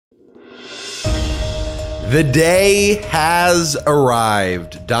The day has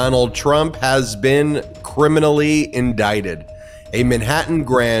arrived. Donald Trump has been criminally indicted. A Manhattan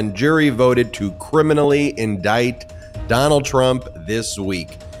grand jury voted to criminally indict Donald Trump this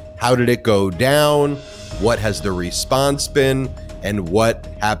week. How did it go down? What has the response been? And what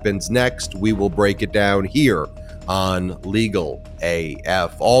happens next? We will break it down here on Legal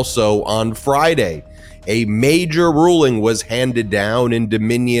AF. Also on Friday, a major ruling was handed down in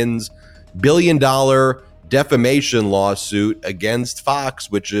Dominion's billion-dollar defamation lawsuit against Fox,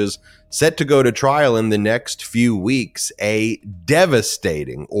 which is set to go to trial in the next few weeks. A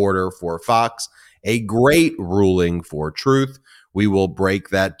devastating order for Fox, a great ruling for Truth. We will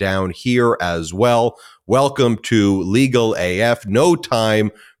break that down here as well. Welcome to Legal AF. No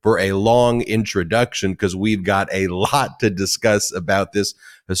time for a long introduction because we've got a lot to discuss about this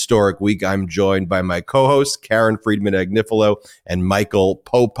historic week. I'm joined by my co-hosts, Karen Friedman-Agnifilo and Michael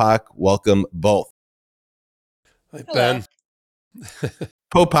Popak. Welcome both. Hi, Ben.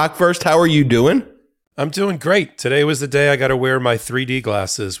 Popak first, how are you doing? I'm doing great. Today was the day I got to wear my 3D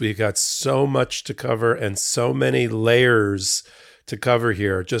glasses. We got so much to cover and so many layers to cover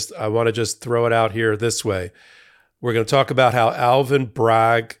here. I want to throw it out here this way. We're going to talk about how Alvin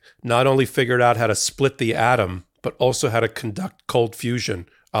Bragg not only figured out how to split the atom, but also how to conduct cold fusion.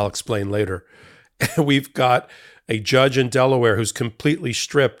 I'll explain later. We've got a judge in Delaware who's completely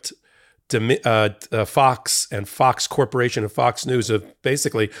stripped Fox and Fox Corporation and Fox News of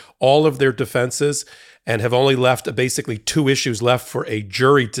basically all of their defenses and have only left basically two issues left for a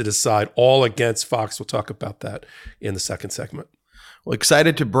jury to decide, all against Fox. We'll talk about that in the second segment. Well,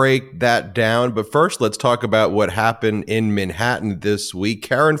 excited to break that down. But first, let's talk about what happened in Manhattan this week.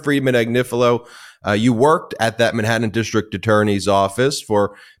 Karen Friedman-Agnifilo, you worked at that Manhattan District Attorney's office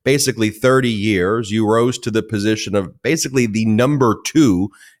for basically 30 years. You rose to the position of basically the number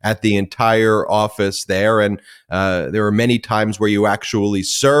two at the entire office there. And there were many times where you actually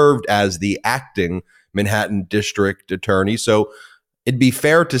served as the acting Manhattan District Attorney. So it'd be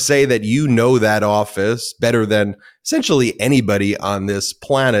fair to say that you know that office better than essentially anybody on this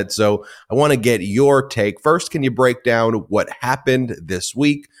planet. So I want to get your take. First, can you break down what happened this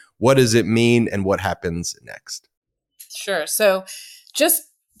week? What does it mean and what happens next? Sure. So just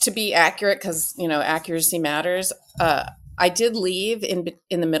to be accurate, because, accuracy matters, I did leave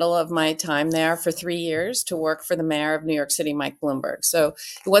in the middle of my time there for 3 years to work for the mayor of New York City, Mike Bloomberg. So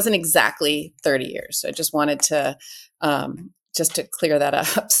it wasn't exactly 30 years. So I just wanted to clear that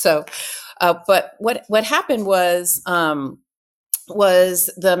up. So, but what happened was the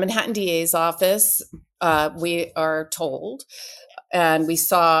Manhattan DA's office, we are told, and we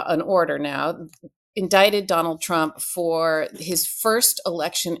saw an order now, indicted Donald Trump for his first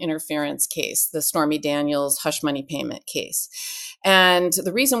election interference case, the Stormy Daniels hush money payment case. And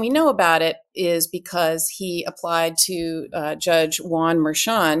the reason we know about it is because he applied to Judge Juan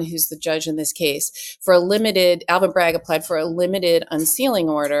Merchan, who's the judge in this case, Alvin Bragg applied for a limited unsealing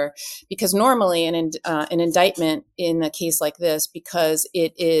order, because normally an indictment in a case like this, because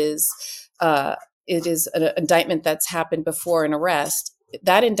it is an indictment that's happened before an arrest,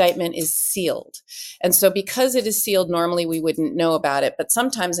 that indictment is sealed. And so because it is sealed, normally we wouldn't know about it. But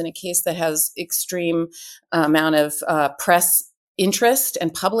sometimes in a case that has extreme amount of press interest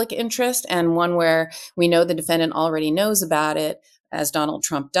and public interest, and one where we know the defendant already knows about it, as Donald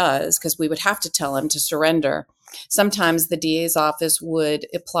Trump does, because we would have to tell him to surrender, sometimes the DA's office would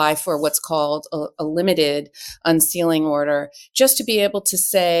apply for what's called a limited unsealing order, just to be able to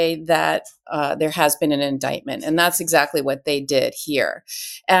say that there has been an indictment. And that's exactly what they did here.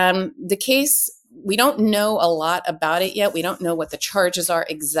 And the case, we don't know a lot about it yet. We don't know what the charges are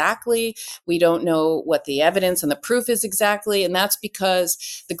exactly. We don't know what the evidence and the proof is exactly. And that's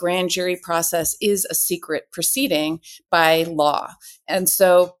because the grand jury process is a secret proceeding by law. And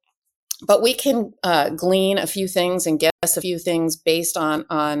so, but we can glean a few things and guess a few things based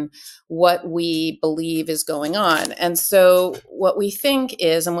on what we believe is going on. And so what we think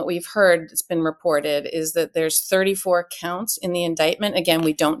is, and what we've heard that's been reported, is that there's 34 counts in the indictment. Again,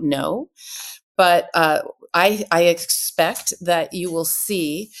 we don't know. But I expect that you will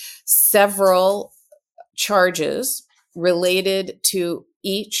see several charges related to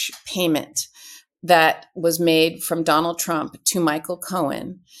each payment that was made from Donald Trump to Michael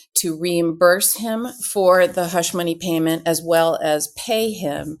Cohen to reimburse him for the hush money payment, as well as pay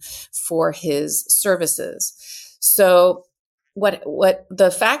him for his services. So what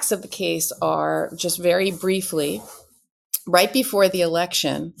the facts of the case are, just very briefly, right before the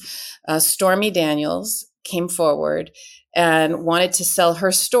election, Stormy Daniels came forward and wanted to sell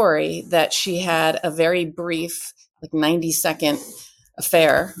her story that she had a very brief, like 90-second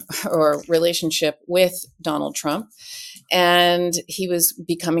affair or relationship with Donald Trump. And he was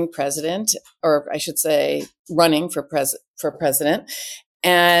becoming president, or I should say, running for president.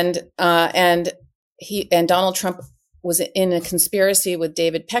 And Donald Trump was in a conspiracy with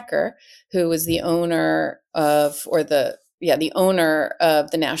David Pecker, who was the owner of, the owner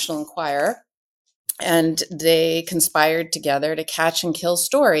of the National Enquirer. And they conspired together to catch and kill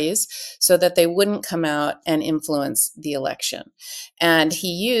stories so that they wouldn't come out and influence the election. And he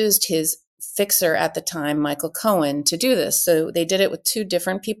used his fixer at the time, Michael Cohen, to do this. So they did it with two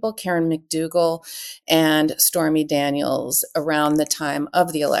different people, Karen McDougal and Stormy Daniels, around the time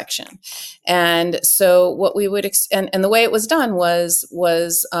of the election. And so what we would, and the way it was done was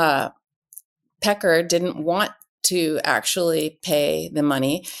Pecker didn't want to actually pay the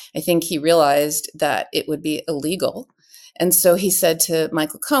money. I think he realized that it would be illegal. And so he said to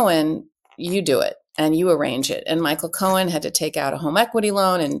Michael Cohen, you do it and you arrange it. And Michael Cohen had to take out a home equity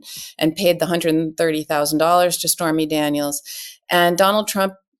loan and paid the $130,000 to Stormy Daniels. And Donald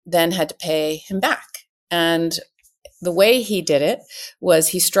Trump then had to pay him back. And the way he did it was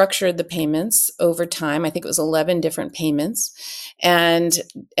he structured the payments over time. I think it was 11 different payments. And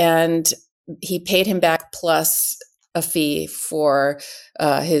he paid him back plus a fee for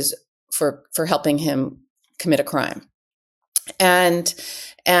helping him commit a crime. And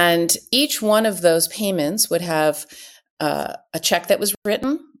each one of those payments would have a check that was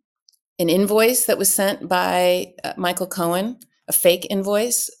written, an invoice that was sent by Michael Cohen, a fake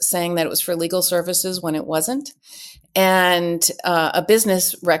invoice saying that it was for legal services when it wasn't, and a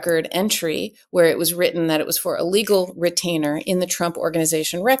business record entry where it was written that it was for a legal retainer in the Trump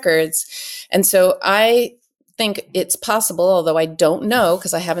Organization records. And so I think it's possible, although I don't know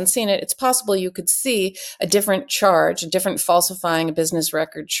because I haven't seen it, it's possible you could see a different charge, a different falsifying a business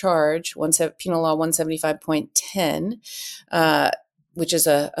record charge, Penal Law 175.10, which is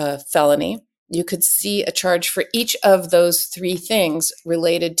a felony. You could see a charge for each of those three things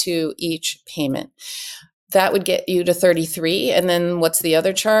related to each payment. That would get you to 33. And then what's the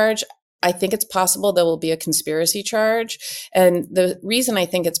other charge? I think it's possible there will be a conspiracy charge. And the reason I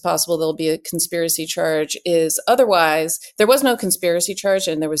think it's possible there'll be a conspiracy charge is otherwise there was no conspiracy charge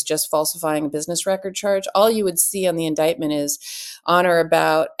and there was just falsifying a business record charge. All you would see on the indictment is on or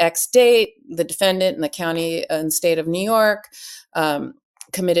about X date, the defendant in the county and state of New York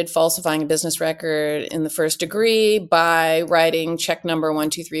committed falsifying a business record in the first degree by writing check number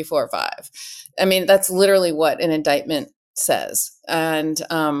 12345. I mean, that's literally what an indictment says. And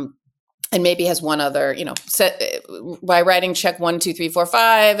maybe has one other, set by writing check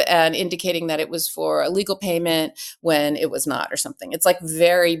 12345 and indicating that it was for a legal payment when it was not or something. It's like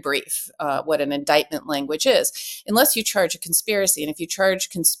very brief what an indictment language is, unless you charge a conspiracy. And if you charge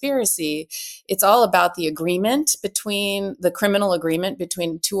conspiracy, it's all about the agreement the criminal agreement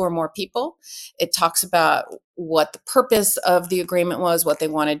between two or more people. It talks about what the purpose of the agreement was, what they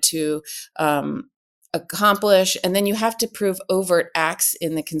wanted to accomplish, and then you have to prove overt acts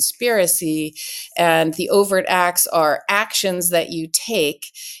in the conspiracy, and the overt acts are actions that you take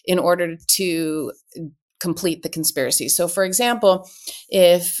in order to complete the conspiracy. So for example,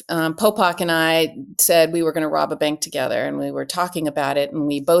 if Popak and I said we were going to rob a bank together and we were talking about it and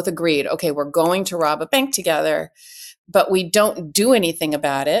we both agreed, okay, we're going to rob a bank together, but we don't do anything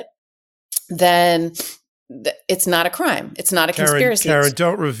about it, then it's not a crime. It's not a conspiracy. Karen,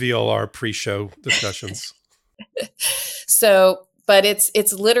 don't reveal our pre-show discussions. But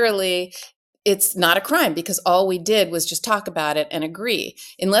it's literally, it's not a crime because all we did was just talk about it and agree.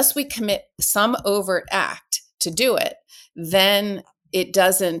 Unless we commit some overt act to do it, then it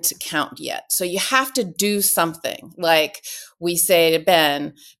doesn't count yet. So you have to do something. Like we say to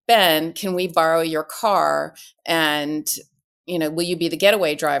Ben, can we borrow your car and will you be the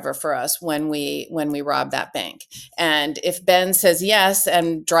getaway driver for us when we rob that bank? And if Ben says yes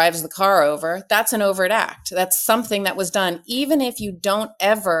and drives the car over, that's an overt act. That's something that was done, even if you don't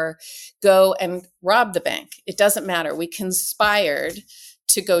ever go and rob the bank. It doesn't matter. We conspired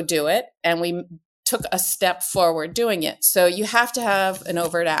to go do it, and we took a step forward doing it. So you have to have an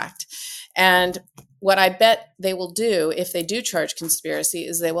overt act. And what I bet they will do if they do charge conspiracy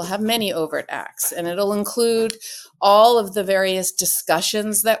is they will have many overt acts, and it'll include all of the various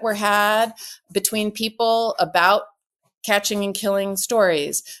discussions that were had between people about catching and killing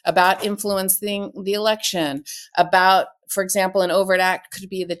stories, about influencing the election, about, for example, an overt act could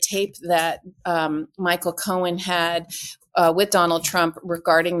be the tape that Michael Cohen had with Donald Trump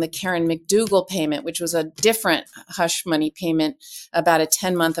regarding the Karen McDougal payment, which was a different hush money payment about a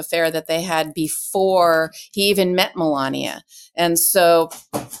 10-month affair that they had before he even met Melania. And so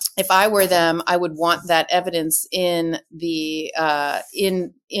if I were them, I would want that evidence in the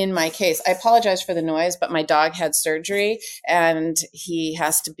in my case. I apologize for the noise, but my dog had surgery and he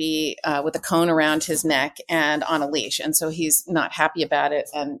has to be with a cone around his neck and on a leash. And so he's not happy about it.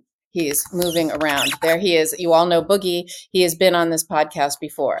 And he's moving around. There he is. You all know Boogie. He has been on this podcast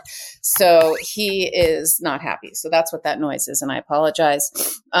before. So he is not happy. So that's what that noise is. And I apologize.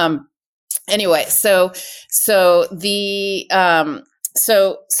 Anyway, so if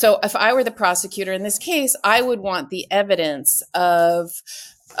I were the prosecutor in this case, I would want the evidence of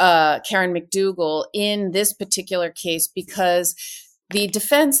Karen McDougal in this particular case, because the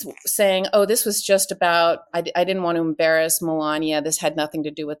defense saying, oh, this was just about, I didn't want to embarrass Melania. This had nothing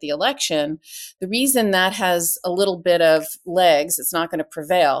to do with the election. The reason that has a little bit of legs, it's not going to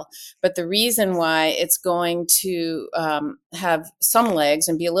prevail. But the reason why it's going to have some legs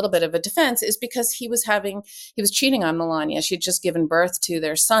and be a little bit of a defense is because he was cheating on Melania. She had just given birth to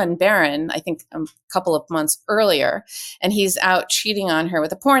their son, Barron, I think a couple of months earlier. And he's out cheating on her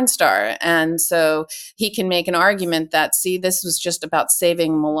with a porn star. And so he can make an argument that, see, this was just about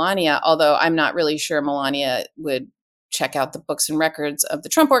saving Melania, although I'm not really sure Melania would check out the books and records of the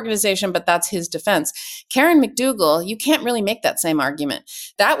Trump organization, but that's his defense. Karen McDougal, you can't really make that same argument.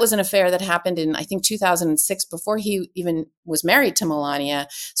 That was an affair that happened in, I think, 2006, before he even was married to Melania.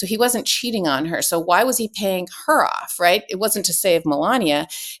 So he wasn't cheating on her. So why was he paying her off, right? It wasn't to save Melania.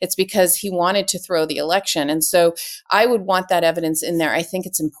 It's because he wanted to throw the election. And so I would want that evidence in there. I think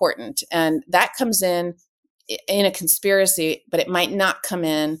it's important. And that comes in a conspiracy, but it might not come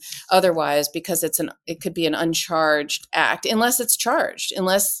in otherwise, because it could be an uncharged act, unless it's charged,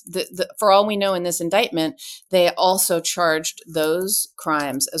 unless for all we know in this indictment, they also charged those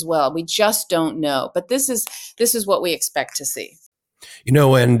crimes as well. We just don't know, but this is what we expect to see.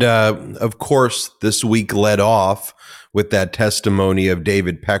 And of course, this week led off with that testimony of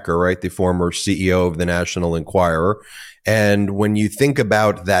David Pecker, right? The former CEO of the National Enquirer. And when you think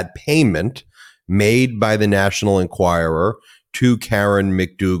about that payment made by the National Enquirer to Karen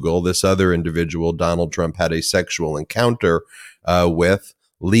McDougal, this other individual Donald Trump had a sexual encounter with,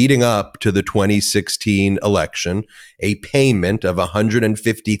 leading up to the 2016 election, a payment of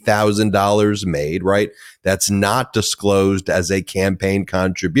 $150,000 made, right? That's not disclosed as a campaign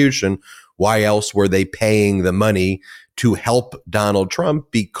contribution. Why else were they paying the money to help Donald Trump?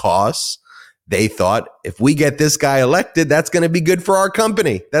 Because they thought, if we get this guy elected, that's going to be good for our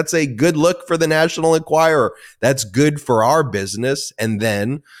company. That's a good look for the National Enquirer. That's good for our business. And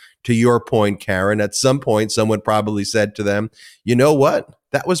then, to your point, Karen, at some point, someone probably said to them, you know what?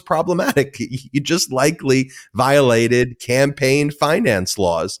 That was problematic. You just likely violated campaign finance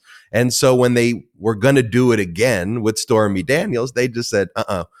laws. And so when they were going to do it again with Stormy Daniels, they just said,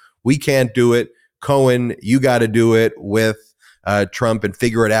 we can't do it. Cohen, you got to do it with Trump and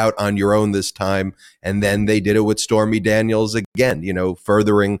figure it out on your own this time. And then they did it with Stormy Daniels again,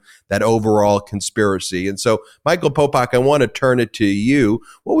 furthering that overall conspiracy. And so, Michael Popak, I want to turn it to you.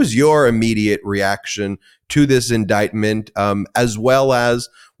 What was your immediate reaction to this indictment, as well as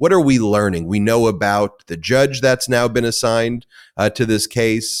what are we learning? We know about the judge that's now been assigned to this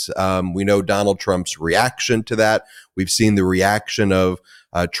case. We know Donald Trump's reaction to that. We've seen the reaction of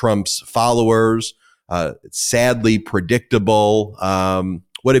Trump's followers. Sadly predictable.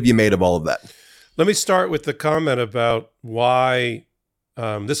 What have you made of all of that? Let me start with the comment about why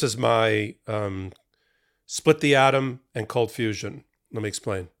this is my split the atom and cold fusion. Let me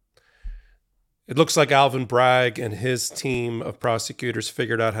explain. It looks like Alvin Bragg and his team of prosecutors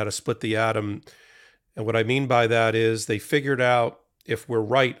figured out how to split the atom. And what I mean by that is they figured out, if we're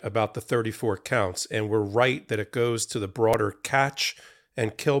right about the 34 counts, and we're right that it goes to the broader catch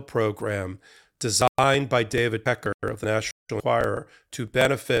and kill program designed by David Pecker of the National Enquirer to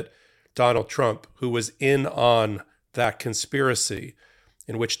benefit Donald Trump, who was in on that conspiracy,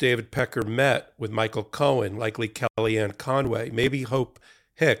 in which David Pecker met with Michael Cohen, likely Kellyanne Conway, maybe Hope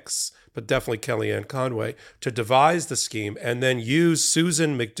Hicks, but definitely Kellyanne Conway, to devise the scheme and then use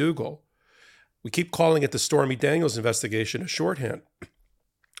Susan McDougal. We keep calling it the Stormy Daniels investigation, a shorthand.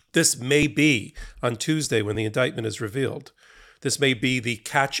 This may be, on Tuesday when the indictment is revealed, this may be the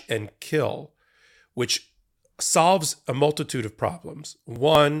catch and kill, which solves a multitude of problems.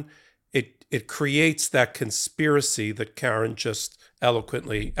 One, it creates that conspiracy that Karen just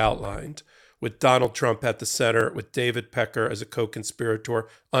eloquently outlined, with Donald Trump at the center, with David Pecker as a co-conspirator,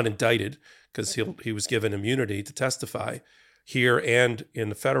 unindicted, because he was given immunity to testify. here and in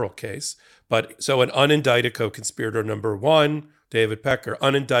the federal case. But so an unindicted co-conspirator number 1, David Pecker.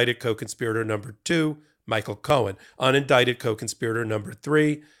 Unindicted co-conspirator number 2, Michael Cohen. Unindicted co-conspirator number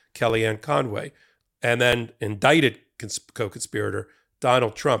 3, Kellyanne Conway. And then indicted co-conspirator,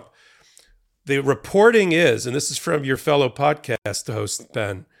 Donald Trump. The reporting is, and this is from your fellow podcast host,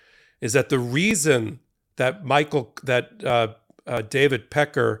 Ben, is that the reason that David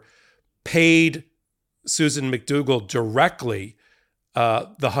Pecker paid Susan McDougal directly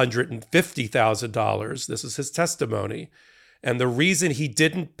the $150,000, this is his testimony, and the reason he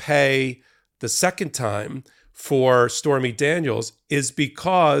didn't pay the second time for Stormy Daniels is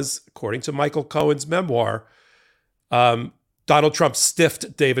because, according to Michael Cohen's memoir, Donald Trump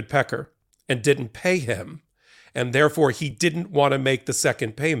stiffed David Pecker and didn't pay him. And therefore, he didn't want to make the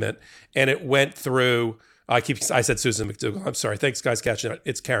second payment. And it went through, I said Susan McDougal. I'm sorry. Thanks, guys, catching it.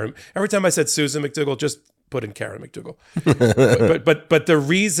 It's Karen. Every time I said Susan McDougal, just put in Karen McDougal. but the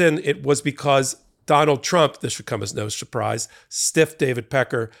reason it was because Donald Trump, this should come as no surprise, stiffed David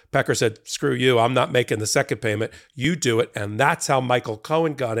Pecker. Pecker said, screw you, I'm not making the second payment. You do it. And that's how Michael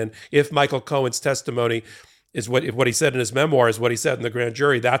Cohen got in. If Michael Cohen's testimony is what he said in his memoir is what he said in the grand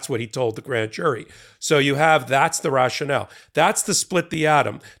jury, that's what he told the grand jury. So that's the rationale. That's the split the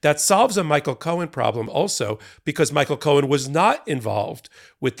atom. That solves a Michael Cohen problem also because Michael Cohen was not involved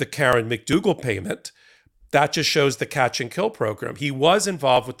with the Karen McDougal payment. That just shows the catch and kill program. He was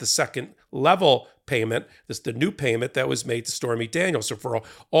involved with the second level payment, the new payment that was made to Stormy Daniels. So for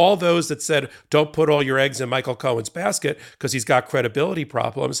all those that said, don't put all your eggs in Michael Cohen's basket because he's got credibility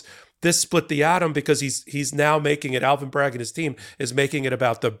problems, this split the atom because he's now making it, Alvin Bragg and his team is making it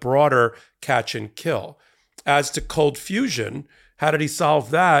about the broader catch and kill. As to cold fusion, how did he solve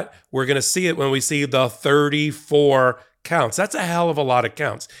that? We're going to see it when we see the 34 counts. That's a hell of a lot of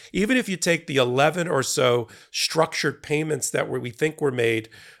counts. Even if you take the 11 or so structured payments that we think were made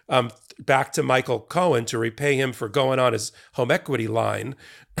back to Michael Cohen to repay him for going on his home equity line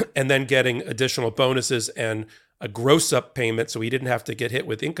and then getting additional bonuses and a gross up payment so he didn't have to get hit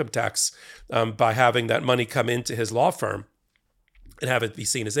with income tax by having that money come into his law firm and have it be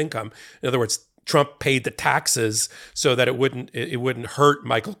seen as income. In other words, Trump paid the taxes so that it wouldn't hurt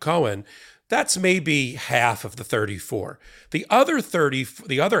Michael Cohen. That's maybe half of the 34. The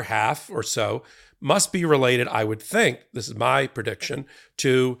other half or so must be related, I would think, this is my prediction,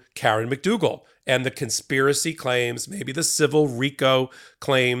 to Karen McDougal and the conspiracy claims, maybe the civil RICO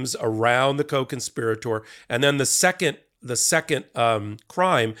claims around the co-conspirator, and then the second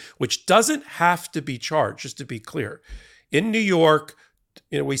crime, which doesn't have to be charged, just to be clear. In New York,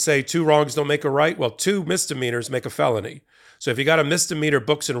 we say 2 wrongs don't make a right. Well, 2 misdemeanors make a felony. So if you got a misdemeanor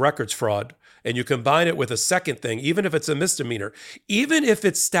books and records fraud, and you combine it with a second thing, even if it's a misdemeanor, even if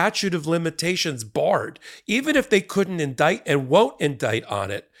it's statute of limitations barred, even if they couldn't indict and won't indict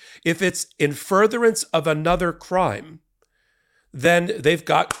on it, if it's in furtherance of another crime, then they've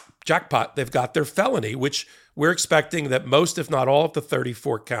got jackpot. They've got their felony, which we're expecting that most, if not all of the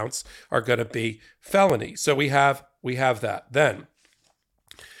 34 counts are going to be felony. So we have that. Then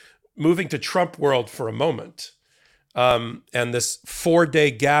moving to Trump world for a moment. And this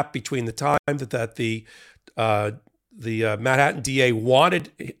 4-day gap between the time that the Manhattan DA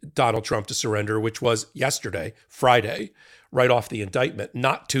wanted Donald Trump to surrender, which was yesterday, Friday, right off the indictment,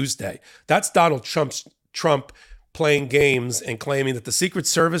 not Tuesday. That's Donald Trump playing games and claiming that the Secret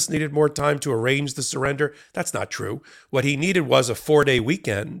Service needed more time to arrange the surrender. That's not true. What he needed was a 4-day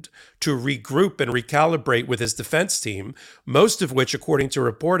weekend to regroup and recalibrate with his defense team, most of which, according to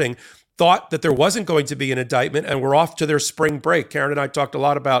reporting, thought that there wasn't going to be an indictment and were off to their spring break. Karen and I talked a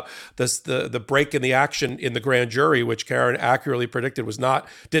lot about this, the break in the action in the grand jury, which Karen accurately predicted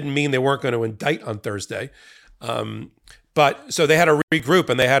didn't mean they weren't going to indict on Thursday. But so they had to regroup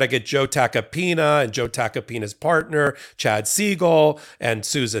and they had to get Joe Tacopina and Joe Tacopina's partner, Chad Siegel, and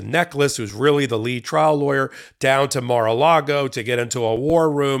Susan Necklace, who's really the lead trial lawyer, down to Mar-a-Lago to get into a war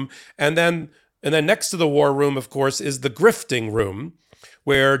room. And then next to the war room, of course, is the grifting room,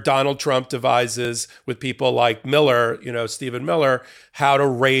 where Donald Trump devises with people like Miller, Stephen Miller, how to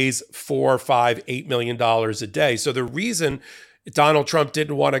raise $4, $5, $8 million a day. So the reason Donald Trump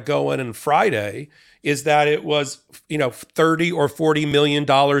didn't want to go in on Friday is that it was, $30 or $40 million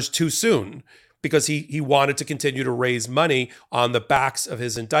too soon, because he wanted to continue to raise money on the backs of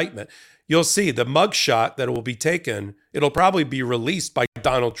his indictment. You'll see the mugshot that will be taken. It'll probably be released by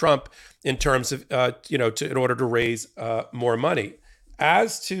Donald Trump in terms of, in order to raise more money.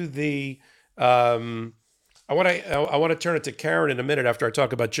 As to the, I want to turn it to Karen in a minute after I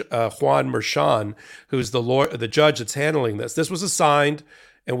talk about Juan Merchan, who's the judge that's handling this. This was assigned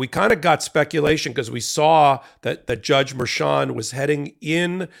And we kind of got speculation because we saw that Judge Merchan was heading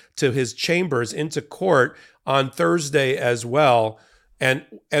in to his chambers into court on Thursday as well. And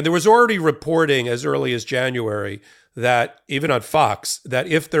there was already reporting as early as January that, even on Fox, that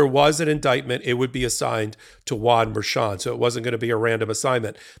if there was an indictment, it would be assigned to Juan Merchan. So it wasn't going to be a random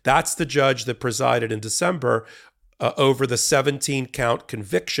assignment. That's the judge that presided in December over the 17-count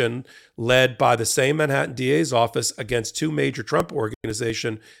conviction led by the same Manhattan DA's office against two major Trump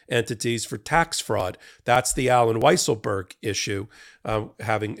Organization entities for tax fraud. That's the Alan Weisselberg issue,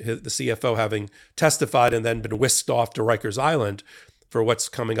 having the CFO having testified and then been whisked off to Rikers Island for what's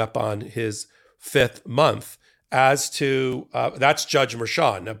coming up on his 5th month. As to, that's Judge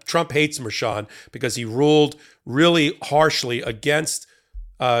Merchan. Now, Trump hates Merchan because he ruled really harshly against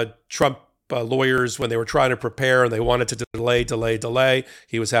Trump lawyers when they were trying to prepare and they wanted to delay.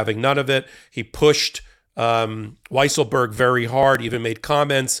 He was having none of it. He pushed Weisselberg very hard, even made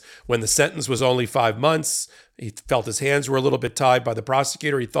comments when the sentence was only 5 months. He felt his hands were a little bit tied by the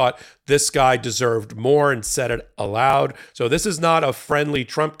prosecutor. He thought this guy deserved more and said it aloud. So this is not a friendly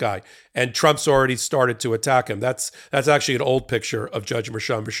Trump guy. And Trump's already started to attack him. That's actually an old picture of Judge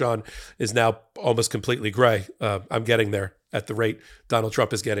Merchan. Merchan is now almost completely gray. I'm getting there at the rate Donald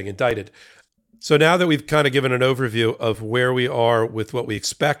Trump is getting indicted. So now that we've kind of given an overview of where we are with what we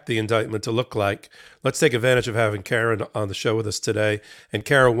expect the indictment to look like, let's take advantage of having Karen on the show with us today. And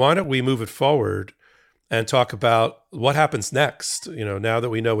Karen, why don't we move it forward and talk about what happens next? You know, now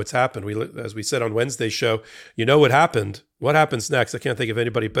that we know what's happened, as we said on Wednesday's show, you know what happened. What happens next? I can't think of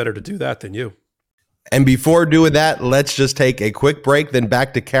anybody better to do that than you. And before doing that, let's just take a quick break, then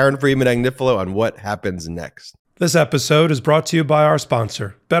back to Karen Friedman-Agnifilo on what happens next. This episode is brought to you by our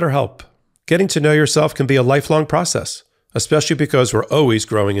sponsor, BetterHelp. Getting to know yourself can be a lifelong process, especially because we're always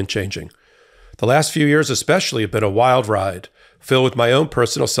growing and changing. The last few years especially have been a wild ride, filled with my own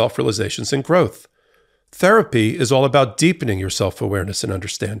personal self-realizations and growth. Therapy is all about deepening your self-awareness and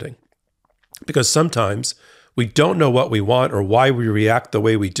understanding. Because sometimes we don't know what we want or why we react the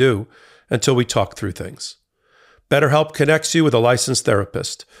way we do until we talk through things. BetterHelp connects you with a licensed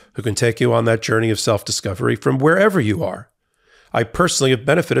therapist who can take you on that journey of self-discovery from wherever you are. I personally have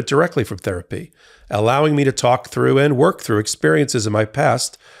benefited directly from therapy, allowing me to talk through and work through experiences in my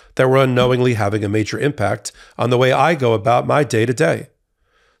past that were unknowingly having a major impact on the way I go about my day-to-day.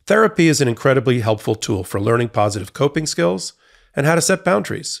 Therapy is an incredibly helpful tool for learning positive coping skills and how to set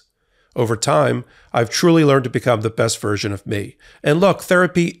boundaries. Over time, I've truly learned to become the best version of me. And look,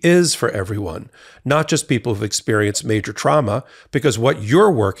 therapy is for everyone, not just people who've experienced major trauma, because what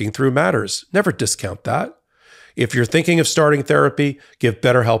you're working through matters. Never discount that. If you're thinking of starting therapy, give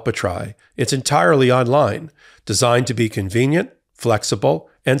BetterHelp a try. It's entirely online, designed to be convenient, flexible,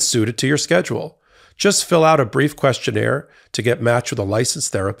 and suited to your schedule. Just fill out a brief questionnaire to get matched with a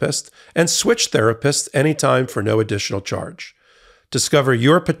licensed therapist and switch therapists anytime for no additional charge. Discover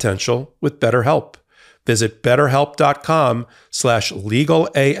your potential with BetterHelp. Visit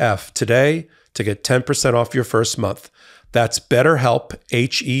betterhelp.com/legalaf today to get 10% off your first month. That's BetterHelp,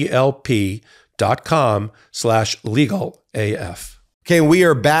 HELP.com/legalaf. Okay, we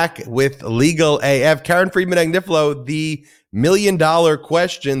are back with Legal AF. Karen Friedman-Agnifilo, the $1 million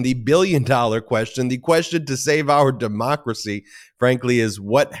question, the $1 billion question, the question to save our democracy, frankly, is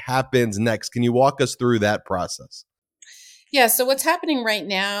what happens next? Can you walk us through that process? Yeah, so what's happening right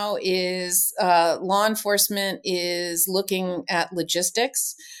now is law enforcement is looking at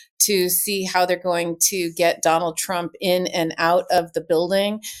logistics to see how they're going to get Donald Trump in and out of the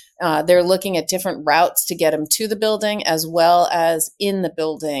building. They're looking at different routes to get him to the building as well as in the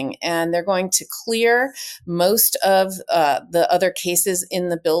building. And they're going to clear most of the other cases in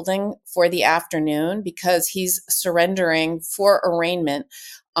the building for the afternoon because he's surrendering for arraignment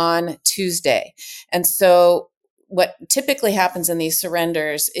on Tuesday. And so what typically happens in these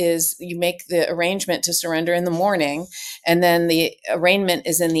surrenders is you make the arrangement to surrender in the morning, and then the arraignment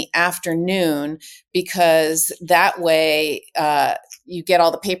is in the afternoon because that way you get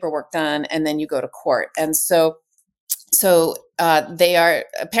all the paperwork done and then you go to court. And so they are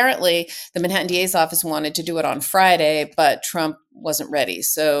apparently the Manhattan DA's office wanted to do it on Friday, but Trump wasn't ready.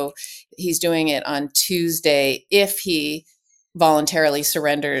 So he's doing it on Tuesday if he voluntarily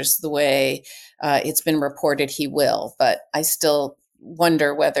surrenders the way it's been reported he will. But I still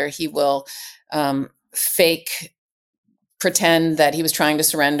wonder whether he will pretend that he was trying to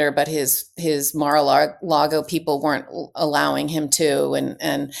surrender, but his Mar-a-Lago people weren't allowing him to.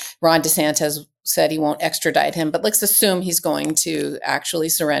 And Ron DeSantis said he won't extradite him, but let's assume he's going to actually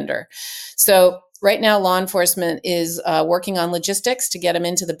surrender. So right now, law enforcement is working on logistics to get him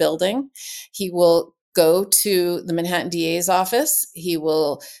into the building. He will go to the Manhattan DA's office. He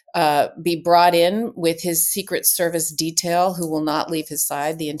will be brought in with his Secret Service detail, who will not leave his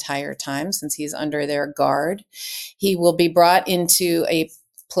side the entire time since he's under their guard. He will be brought into a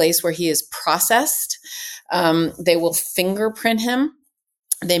place where he is processed. They will fingerprint him.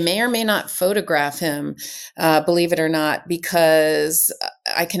 They may or may not photograph him, believe it or not, because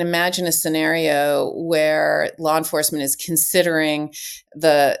I can imagine a scenario where law enforcement is considering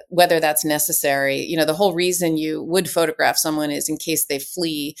whether that's necessary. You know, the whole reason you would photograph someone is in case they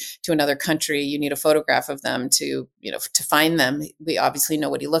flee to another country, you need a photograph of them to find them. We obviously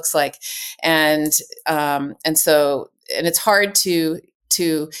know what he looks like, and it's hard to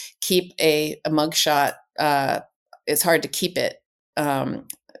keep a mugshot. It's hard to keep it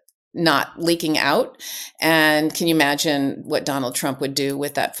not leaking out. And can you imagine what Donald Trump would do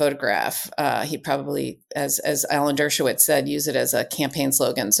with that photograph? He'd probably, as Alan Dershowitz said, use it as a campaign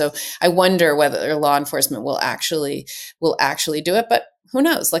slogan. So I wonder whether law enforcement will actually do it, but who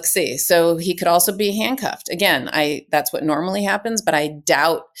knows? Let's see. So he could also be handcuffed. Again, that's what normally happens, but I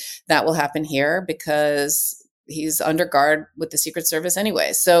doubt that will happen here because he's under guard with the Secret Service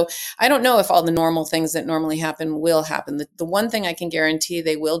anyway. So I don't know if all the normal things that normally happen will happen. The one thing I can guarantee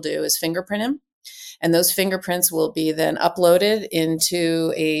they will do is fingerprint him. And those fingerprints will be then uploaded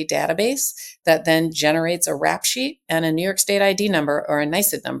into a database that then generates a rap sheet and a New York State ID number or a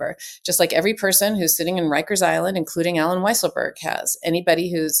NYSID number, just like every person who's sitting in Rikers Island, including Alan Weisselberg, has.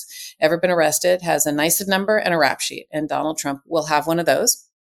 Anybody who's ever been arrested has a NYSID number and a rap sheet. And Donald Trump will have one of those.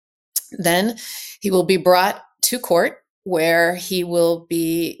 Then he will be brought to court where we will,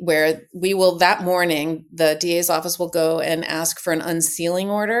 that morning, the DA's office will go and ask for an unsealing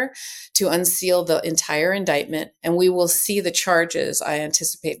order to unseal the entire indictment. And we will see the charges, I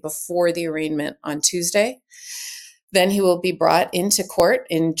anticipate, before the arraignment on Tuesday. Then he will be brought into court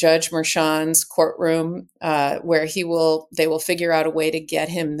in Judge Merchan's courtroom, where they will figure out a way to get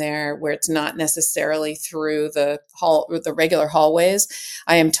him there where it's not necessarily through the regular hallways.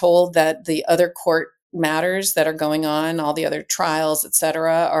 I am told that the other court matters that are going on, all the other trials, et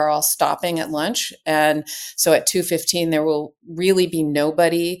cetera, are all stopping at lunch. And so at 2:15, there will really be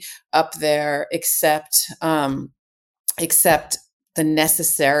nobody up there except the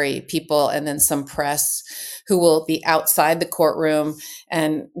necessary people and then some press who will be outside the courtroom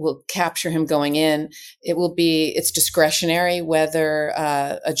and will capture him going in. It's discretionary whether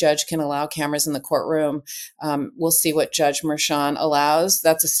a judge can allow cameras in the courtroom. We'll see what Judge Merchan allows.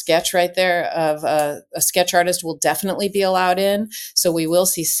 That's a sketch right there of a sketch artist will definitely be allowed in. So we will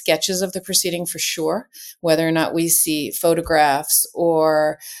see sketches of the proceeding for sure. Whether or not we see photographs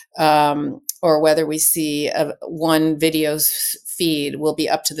or whether we see one video feed will be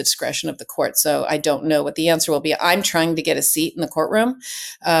up to the discretion of the court. So I don't know what the answer will be. I'm trying to get a seat in the courtroom.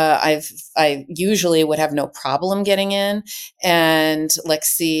 I usually would have no problem getting in, and let's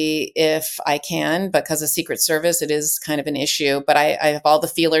see if I can, because of Secret Service, it is kind of an issue, but I have all the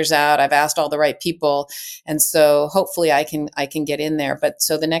feelers out. I've asked all the right people. And so hopefully I can get in there. But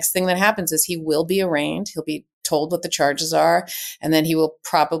so the next thing that happens is he will be arraigned. He'll be told what the charges are, and then he will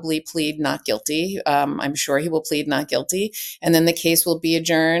probably plead not guilty. I'm sure he will plead not guilty, and then the case will be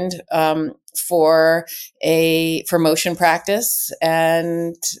adjourned for motion practice,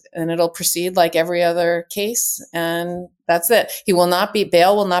 and it'll proceed like every other case, and that's it.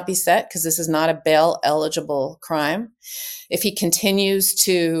 Bail will not be set because this is not a bail eligible crime. If he continues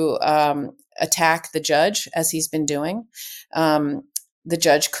to attack the judge as he's been doing, the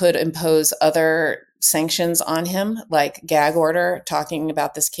judge could impose other sanctions on him, like gag order, talking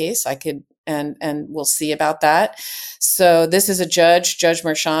about this case. And we'll see about that. So this is a judge. Judge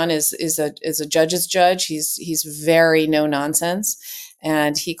Merchan is a judge's judge. He's very no nonsense,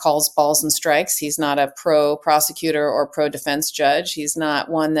 and he calls balls and strikes. He's not a pro prosecutor or pro defense judge. He's not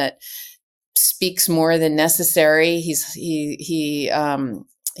one that speaks more than necessary. He's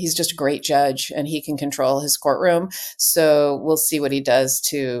just a great judge, and he can control his courtroom. So we'll see what he does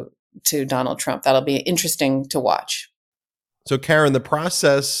to Donald Trump. That'll be interesting to watch. So, Karen, the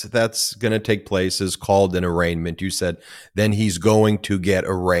process that's going to take place is called an arraignment. You said then he's going to get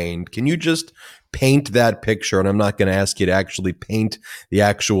arraigned. Can you just paint that picture? And I'm not going to ask you to actually paint the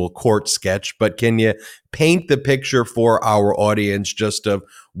actual court sketch, but can you paint the picture for our audience just of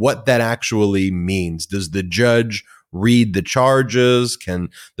what that actually means? Does the judge read the charges? Can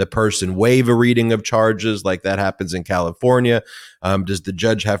the person waive a reading of charges like that happens in California? Does the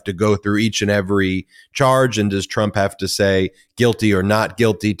judge have to go through each and every charge? And does Trump have to say guilty or not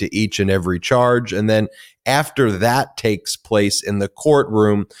guilty to each and every charge? And then after that takes place in the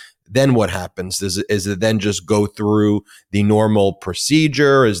courtroom, then what happens? Is it then just go through the normal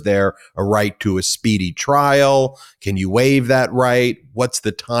procedure? Is there a right to a speedy trial? Can you waive that right? What's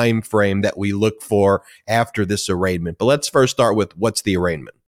the time frame that we look for after this arraignment? But let's first start with, what's the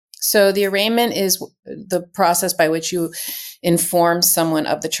arraignment? So the arraignment is the process by which you inform someone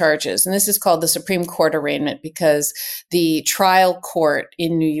of the charges. And this is called the Supreme Court arraignment because the trial court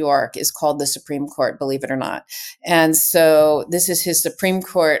in New York is called the Supreme Court, believe it or not. And so this is his Supreme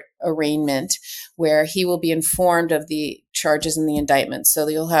Court arraignment where he will be informed of the charges in the indictment. So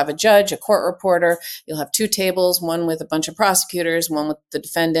you'll have a judge, a court reporter, you'll have two tables, one with a bunch of prosecutors, one with the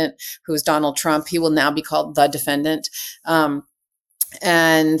defendant, who is Donald Trump. He will now be called the defendant.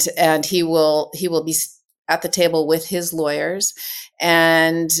 And he will be at the table with his lawyers,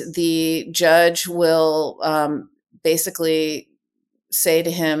 and the judge will basically say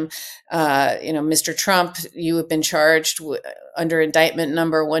to him, Mr. Trump, you have been charged under indictment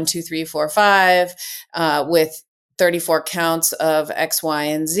number 12345 with 34 counts of X, Y,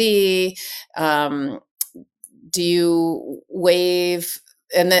 and Z. Do you waive?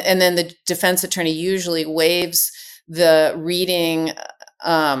 And then the defense attorney usually waives the reading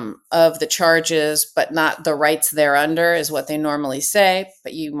of the charges, but not the rights thereunder, is what they normally say.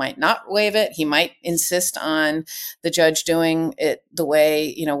 But you might not waive it. He might insist on the judge doing it the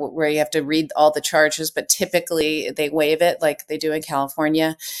way, where you have to read all the charges, but typically they waive it like they do in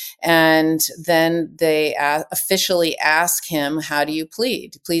California. And then they officially ask him, how do you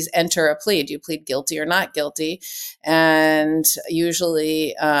plead? Please enter a plea. Do you plead guilty or not guilty? And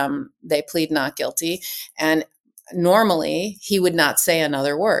usually they plead not guilty. And normally he would not say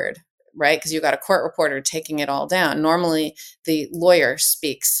another word, right? Because you got a court reporter taking it all down. Normally the lawyer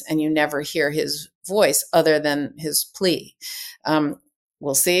speaks and you never hear his voice other than his plea.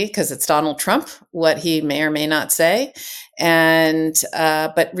 We'll see, because it's Donald Trump, what he may or may not say. And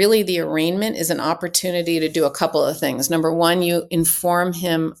but really the arraignment is an opportunity to do a couple of things. Number one, you inform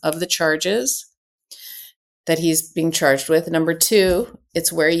him of the charges that he's being charged with. Number two,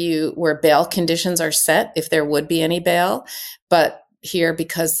 it's where bail conditions are set, if there would be any bail. But here,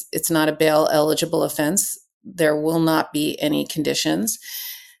 because it's not a bail eligible offense, there will not be any conditions.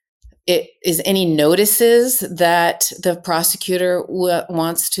 It is any notices that the prosecutor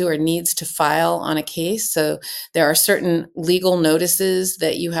wants to or needs to file on a case. So there are certain legal notices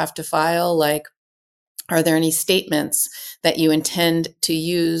that you have to file, like, are there any statements that you intend to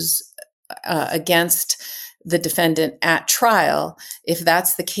use against the defendant at trial? If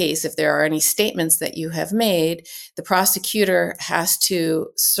that's the case, if there are any statements that you have made, the prosecutor has to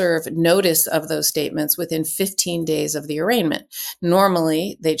serve notice of those statements within 15 days of the arraignment.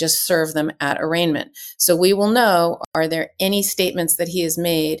 Normally, they just serve them at arraignment. So we will know, are there any statements that he has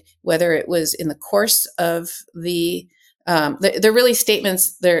made, whether it was in the course of they're really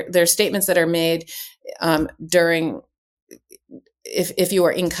statements, they're statements that are made during, if you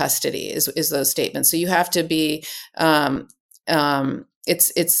are in custody, is those statements. So you have to be,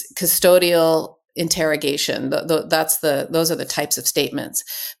 it's custodial interrogation. Those are the types of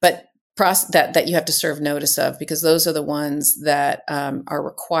statements, but that you have to serve notice of, because those are the ones that are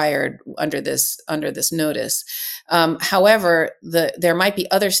required under this notice. However, there might be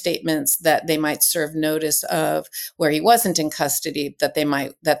other statements that they might serve notice of where he wasn't in custody that they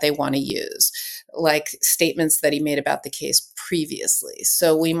want to use, like statements that he made about the case previously.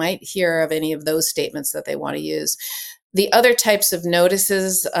 So we might hear of any of those statements that they want to use. The other types of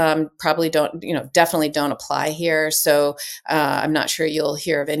notices definitely don't apply here. So I'm not sure you'll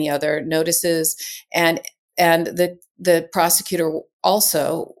hear of any other notices. And the prosecutor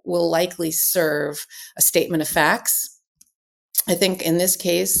also will likely serve a statement of facts. I think in this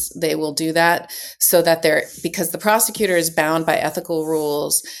case, they will do that so that because the prosecutor is bound by ethical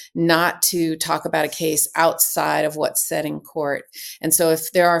rules not to talk about a case outside of what's said in court. And so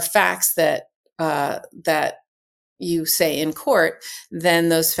if there are facts that you say in court, then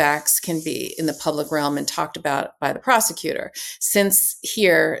those facts can be in the public realm and talked about by the prosecutor. Since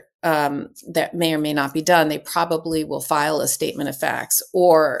here, that may or may not be done, they probably will file a statement of facts,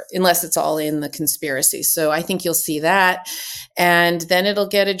 or unless it's all in the conspiracy. So I think you'll see that. And then it'll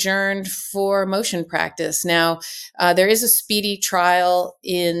get adjourned for motion practice. Now, there is a speedy trial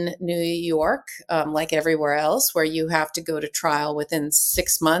in New York, like everywhere else, where you have to go to trial within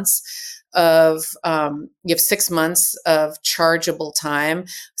 6 months you have 6 months of chargeable time.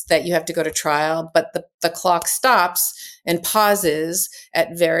 that you have to go to trial, but the clock stops and pauses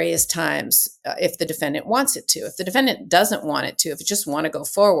at various times if the defendant wants it to. If the defendant doesn't want it to, if it just want to go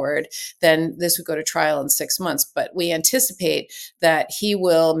forward, then this would go to trial in 6 months. But we anticipate that he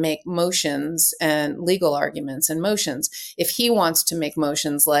will make motions and legal arguments and motions. If he wants to make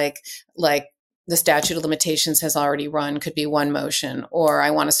motions like the statute of limitations has already run, could be one motion, or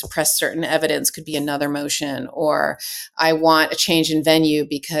I want to suppress certain evidence, could be another motion, or I want a change in venue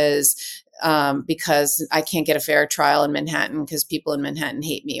because I can't get a fair trial in Manhattan because people in Manhattan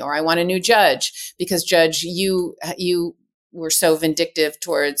hate me, or I want a new judge because judge, you were so vindictive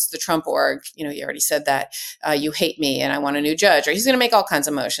towards the Trump org. You already said that you hate me and I want a new judge, or he's going to make all kinds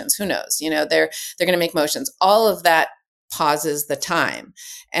of motions. Who knows? They're going to make motions. All of that pauses the time,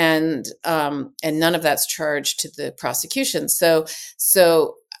 and none of that's charged to the prosecution. So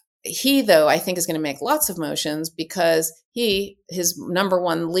he, though, I think is going to make lots of motions because his number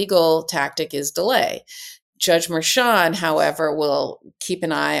one legal tactic is delay. Judge Merchan, however, will keep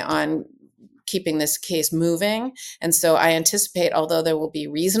an eye on keeping this case moving. And so I anticipate, although there will be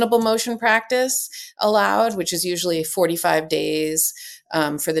reasonable motion practice allowed, which is usually 45 days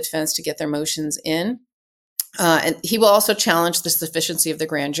for the defense to get their motions in, and he will also challenge the sufficiency of the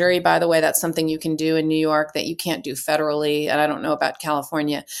grand jury. By the way, that's something you can do in New York that you can't do federally. And I don't know about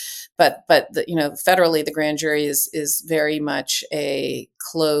California, but federally, the grand jury is very much a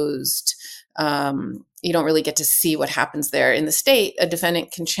closed. You don't really get to see what happens there. In the state, a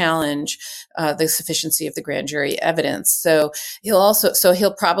defendant can challenge the sufficiency of the grand jury evidence. So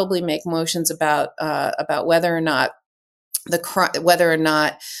he'll probably make motions about whether or not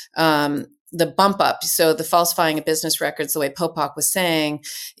the bump up, so the falsifying of business records, the way Popak was saying,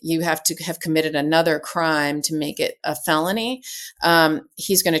 you have to have committed another crime to make it a felony.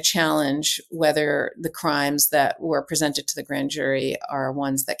 He's going to challenge whether the crimes that were presented to the grand jury are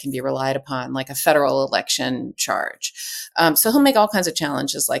ones that can be relied upon, like a federal election charge. So he'll make all kinds of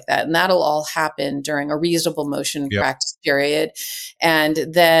challenges like that, and that'll all happen during a reasonable motion practice period. And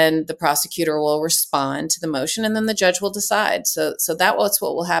then the prosecutor will respond to the motion, and then the judge will decide. So that's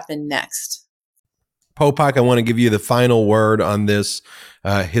what will happen next. Popak, I want to give you the final word on this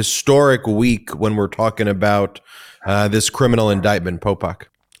historic week when we're talking about this criminal indictment. Popak.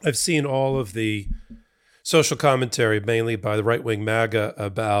 I've seen all of the social commentary, mainly by the right-wing MAGA,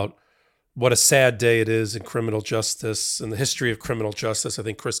 about what a sad day it is in criminal justice and the history of criminal justice. I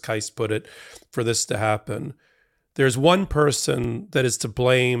think Chris Kice put it, for this to happen. There's one person that is to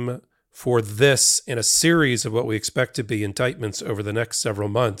blame for this in a series of what we expect to be indictments over the next several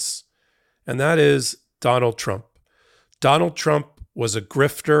months, and that is Donald Trump. Donald Trump was a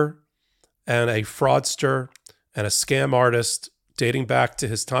grifter and a fraudster and a scam artist dating back to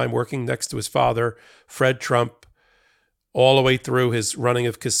his time working next to his father, Fred Trump, all the way through his running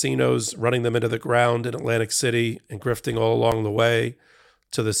of casinos, running them into the ground in Atlantic City and grifting all along the way,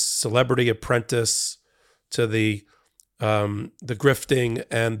 to the Celebrity Apprentice, to the grifting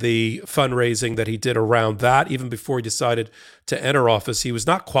and the fundraising that he did around that. Even before he decided to enter office, he was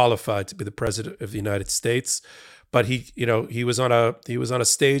not qualified to be the president of the United States, but he was on a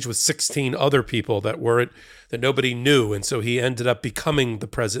stage with 16 other people that nobody knew, and so he ended up becoming the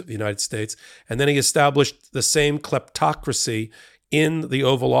president of the United States. And then he established the same kleptocracy in the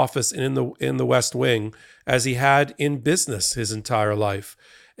Oval Office and in the West Wing as he had in business his entire life.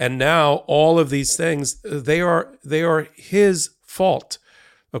 And now all of these things, they are his fault.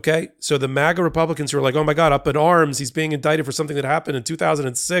 Okay, so the MAGA Republicans are like, oh my God, up in arms, he's being indicted for something that happened in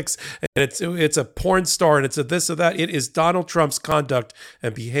 2006, and it's a porn star, and it's a this or that. It is Donald Trump's conduct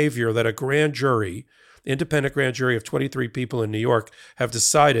and behavior that a grand jury, independent grand jury of 23 people in New York, have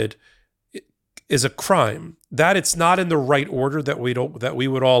decided is a crime. That it's not in the right order that we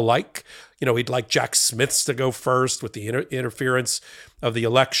would all like. We'd like Jack Smith's to go first with the interference of the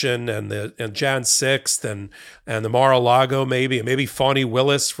election and Jan 6th and the Mar-a-Lago maybe, and maybe Fani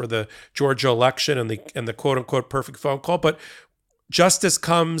Willis for the Georgia election and the quote unquote perfect phone call. But justice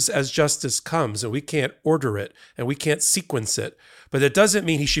comes as justice comes, and we can't order it and we can't sequence it. But that doesn't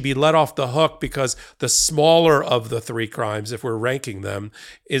mean he should be let off the hook because the smaller of the three crimes, if we're ranking them,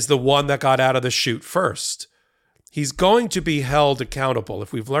 is the one that got out of the chute first. He's going to be held accountable.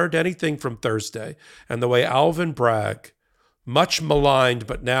 If we've learned anything from Thursday and the way Alvin Bragg, much maligned,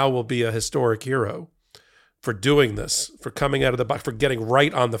 but now will be a historic hero for doing this, for coming out of the buck, for getting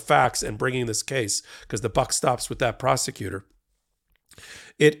right on the facts and bringing this case, because the buck stops with that prosecutor.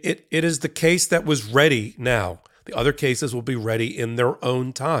 It is the case that was ready now. The other cases will be ready in their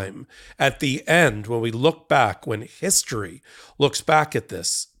own time. At the end, when we look back, when history looks back at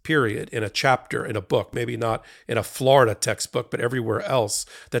this, period, in a chapter, in a book, maybe not in a Florida textbook, but everywhere else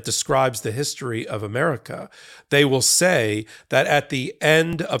that describes the history of America, they will say that at the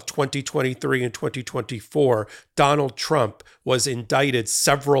end of 2023 and 2024, Donald Trump was indicted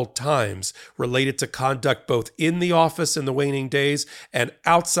several times related to conduct both in the office in the waning days and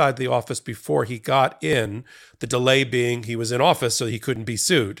outside the office before he got in, the delay being he was in office so he couldn't be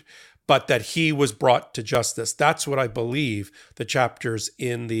sued, but that he was brought to justice. That's what I believe the chapters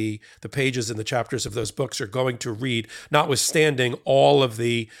in the pages in the chapters of those books are going to read, notwithstanding all of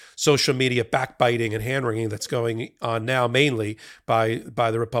the social media backbiting and hand-wringing that's going on now, mainly by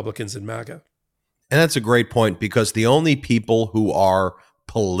the Republicans in MAGA. And that's a great point, because the only people who are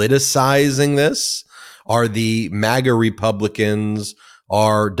politicizing this are the MAGA Republicans,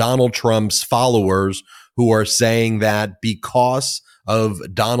 are Donald Trump's followers, who are saying that because of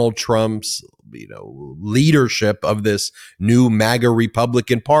Donald Trump's leadership of this new MAGA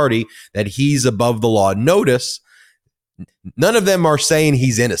Republican Party, that he's above the law. Notice, none of them are saying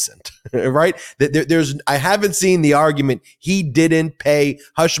he's innocent, right? I haven't seen the argument he didn't pay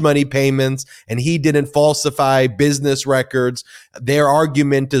hush money payments and he didn't falsify business records. Their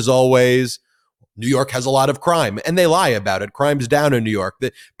argument is always, New York has a lot of crime, and they lie about it. Crime's down in New York.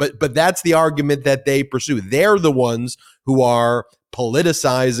 But that's the argument that they pursue. They're the ones who are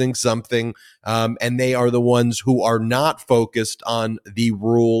politicizing something, and they are the ones who are not focused on the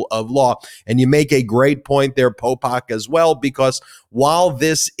rule of law. And you make a great point there, Popak, as well, because while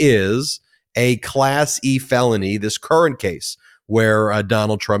this is a Class E felony, this current case where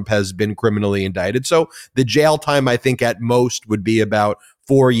Donald Trump has been criminally indicted, so the jail time, I think, at most would be about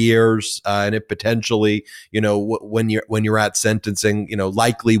 4 years, and it potentially, when you're at sentencing,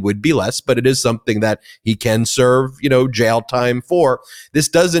 likely would be less, but it is something that he can serve, jail time for. This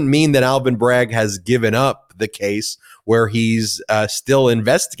doesn't mean that Alvin Bragg has given up the case, where he's still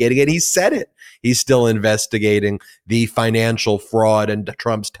investigating it. He said it. He's still investigating the financial fraud and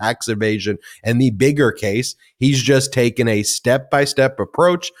Trump's tax evasion and the bigger case. He's just taken a step-by-step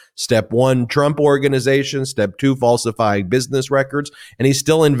approach. Step 1, Trump Organization. Step 2, falsifying business records. And he's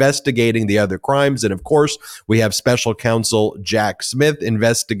still investigating the other crimes. And of course, we have special counsel Jack Smith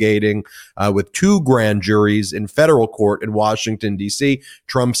investigating with 2 grand juries in federal court in Washington, D.C.,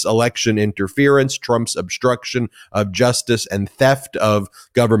 Trump's election interference, Trump's obstruction of justice, and theft of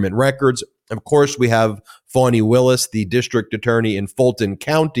government records. Of course, we have Fani Willis, the district attorney in Fulton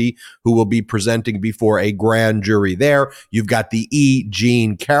County, who will be presenting before a grand jury there. You've got the E.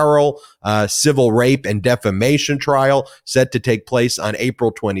 Jean Carroll civil rape and defamation trial set to take place on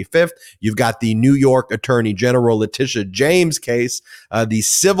April 25th. You've got the New York Attorney General Letitia James case, the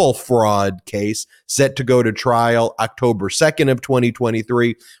civil fraud case set to go to trial October 2nd of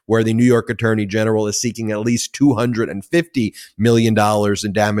 2023, where the New York Attorney General is seeking at least $250 million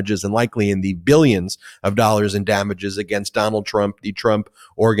in damages, and likely in the billions of dollars in damages against Donald Trump, the Trump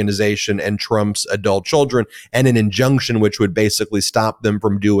Organization, and Trump's adult children, and an injunction which would basically stop them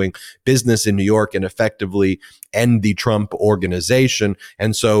from doing business in New York and effectively end the Trump Organization.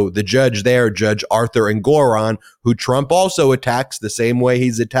 And so the judge there, Judge Arthur Engoron, who Trump also attacks the same way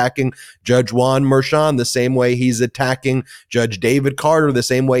he's attacking Judge Juan Merchan, the same way he's attacking Judge David Carter, the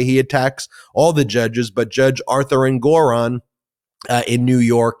same way he attacks all the judges, but Judge Arthur Engoron in New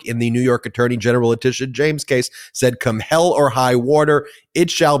York, in the New York Attorney General Letitia James case, said, come hell or high water, it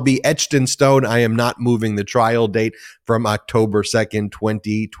shall be etched in stone. I am not moving the trial date from October 2nd,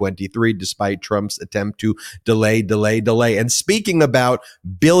 2023, despite Trump's attempt to delay. And speaking about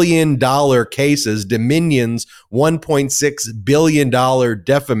billion-dollar cases, Dominion's $1.6 billion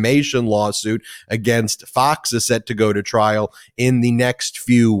defamation lawsuit against Fox is set to go to trial in the next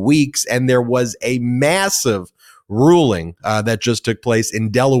few weeks. And there was a massive ruling that just took place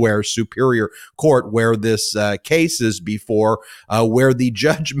in Delaware Superior Court, where this case is before, where the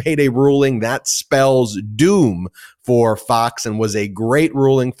judge made a ruling that spells doom for Fox and was a great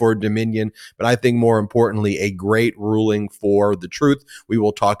ruling for Dominion, but I think more importantly, a great ruling for the truth. We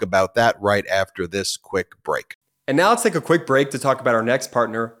will talk about that right after this quick break. And now let's take a quick break to talk about our next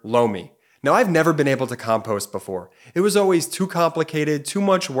partner, Lomi. Now, I've never been able to compost before. It was always too complicated, too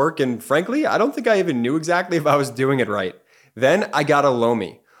much work, and frankly, I don't think I even knew exactly if I was doing it right. Then I got a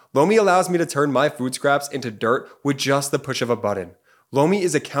Lomi. Lomi allows me to turn my food scraps into dirt with just the push of a button. Lomi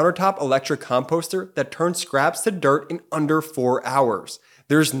is a countertop electric composter that turns scraps to dirt in under 4 hours.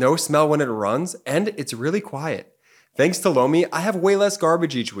 There's no smell when it runs, and it's really quiet. Thanks to Lomi, I have way less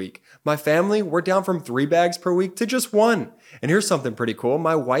garbage each week. My family, we're down from 3 bags per week to just 1. And here's something pretty cool.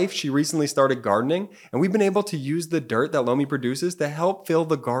 My wife, she recently started gardening, and we've been able to use the dirt that Lomi produces to help fill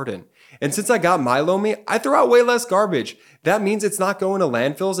the garden. And since I got my Lomi, I throw out way less garbage. That means it's not going to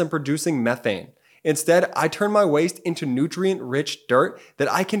landfills and producing methane. Instead, I turn my waste into nutrient-rich dirt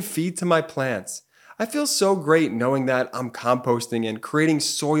that I can feed to my plants. I feel so great knowing that I'm composting and creating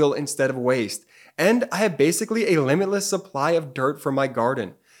soil instead of waste. And I have basically a limitless supply of dirt for my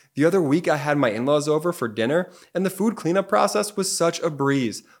garden. The other week I had my in-laws over for dinner, and the food cleanup process was such a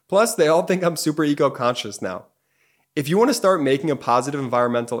breeze. Plus, they all think I'm super eco-conscious now. If you want to start making a positive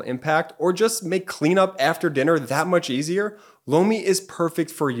environmental impact or just make cleanup after dinner that much easier, Lomi is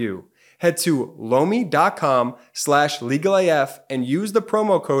perfect for you. Head to lomi.com/legalaf and use the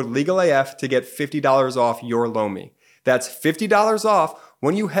promo code legalaf to get $50 off your Lomi. That's $50 off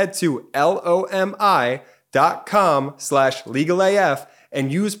when you head to lomi.com/legalaf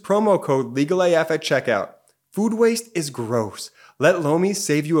and use promo code legalaf at checkout. Food waste is gross. Let Lomi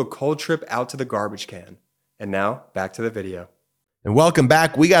save you a cold trip out to the garbage can. And now, back to the video. And welcome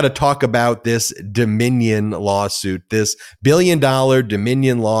back. We got to talk about this Dominion lawsuit, this billion-dollar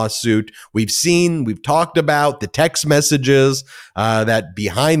Dominion lawsuit. We've talked about the text messages that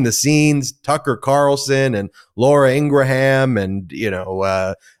behind the scenes, Tucker Carlson and Laura Ingraham and,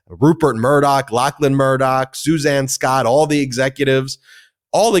 Rupert Murdoch, Lachlan Murdoch, Suzanne Scott, all the executives,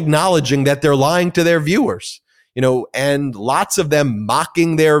 all acknowledging that they're lying to their viewers, and lots of them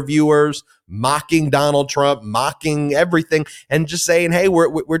mocking their viewers, mocking Donald Trump, mocking everything, and just saying, hey,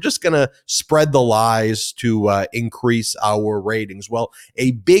 we're just going to spread the lies to increase our ratings. Well,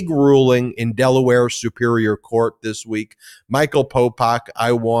 a big ruling in Delaware Superior Court this week. Michael Popak,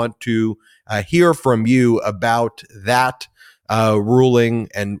 I want to hear from you about that ruling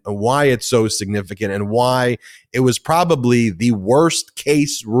and why it's so significant and why it was probably the worst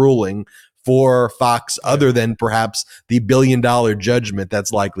case ruling for Fox, other than perhaps the billion-dollar judgment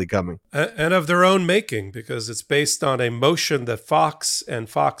that's likely coming. And of their own making, because it's based on a motion that Fox and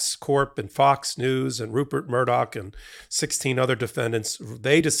Fox Corp and Fox News and Rupert Murdoch and 16 other defendants,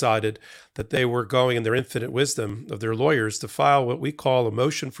 they decided that they were going, in their infinite wisdom of their lawyers, to file what we call a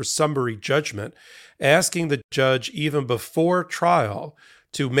motion for summary judgment, asking the judge even before trial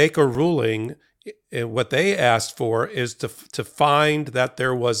to make a ruling. And what they asked for is to find that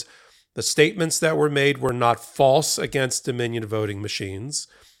there was the statements that were made were not false against Dominion voting machines,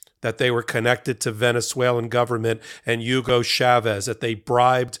 that they were connected to Venezuelan government and Hugo Chavez, that they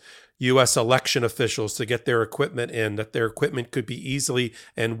bribed U.S. election officials to get their equipment in, that their equipment could be easily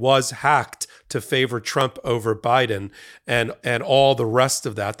and was hacked to favor Trump over Biden, and all the rest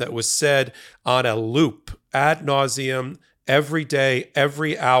of that was said on a loop ad nauseum every day,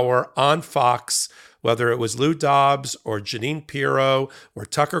 every hour on Fox, whether it was Lou Dobbs or Jeanine Pirro or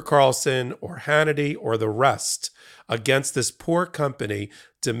Tucker Carlson or Hannity or the rest, against this poor company,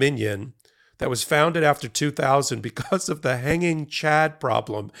 Dominion, that was founded after 2000 because of the hanging Chad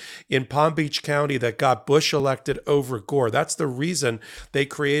problem in Palm Beach County that got Bush elected over Gore. That's the reason they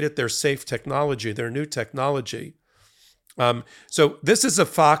created their safe technology, their new technology. So this is a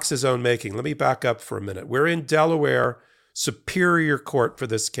Fox's own making. Let me back up for a minute. We're in Delaware Superior Court for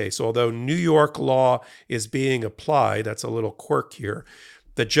this case. Although New York law is being applied, that's a little quirk here.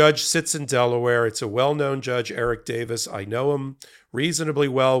 The judge sits in Delaware. It's a well-known judge, Eric Davis. I know him reasonably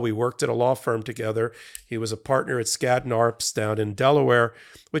well. We worked at a law firm together. He was a partner at Skadden Arps down in Delaware,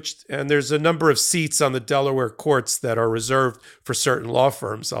 and there's a number of seats on the Delaware courts that are reserved for certain law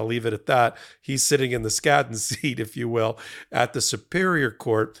firms. I'll leave it at that. He's sitting in the Skadden seat, if you will, at the Superior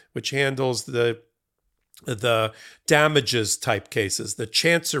Court, which handles the damages type cases. The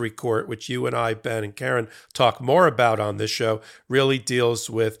Chancery Court, which you and I, Ben and Karen, talk more about on this show, really deals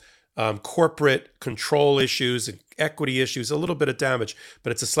with corporate control issues and equity issues, a little bit of damage,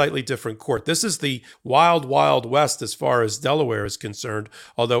 but it's a slightly different court. This is the wild, wild west as far as Delaware is concerned.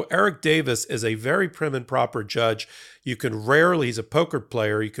 Although Eric Davis is a very prim and proper judge, he's a poker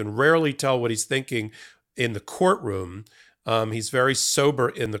player. You can rarely tell what he's thinking in the courtroom. He's very sober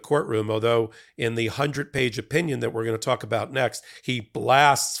in the courtroom, although in the 100-page opinion that we're going to talk about next, he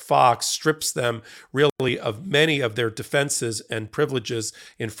blasts Fox, strips them really of many of their defenses and privileges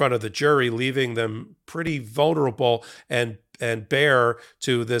in front of the jury, leaving them pretty vulnerable and bare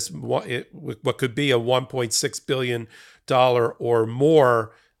to this what could be a $1.6 billion or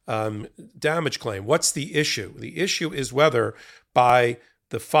more damage claim. What's the issue? The issue is whether by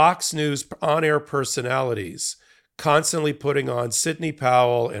the Fox News on-air personalities constantly putting on Sidney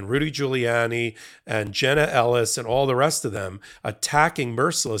Powell and Rudy Giuliani and Jenna Ellis and all the rest of them, attacking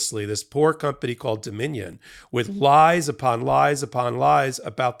mercilessly this poor company called Dominion with lies upon lies upon lies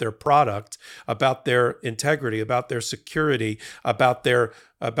about their product, about their integrity, about their security, about their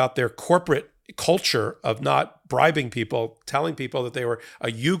corporate culture of not bribing people, telling people that they were a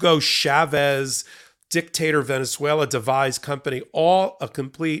Hugo Chavez dictator Venezuela devised company, all a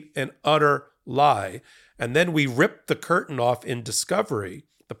complete and utter lie. And then we ripped the curtain off in discovery,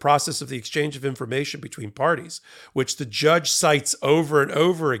 the process of the exchange of information between parties, which the judge cites over and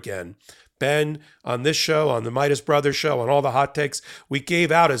over again. Ben, on this show, on the Midas Brothers show, on all the hot takes, we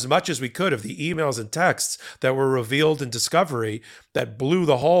gave out as much as we could of the emails and texts that were revealed in discovery that blew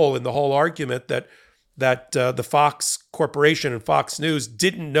the hole in the whole argument that the Fox Corporation and Fox News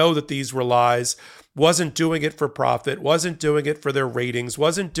didn't know that these were lies, wasn't doing it for profit, wasn't doing it for their ratings,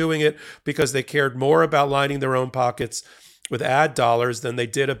 wasn't doing it because they cared more about lining their own pockets with ad dollars than they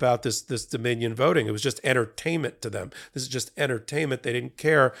did about this Dominion voting. It was just entertainment to them. This is just entertainment. They didn't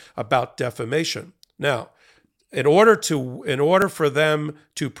care about defamation. Now, in order for them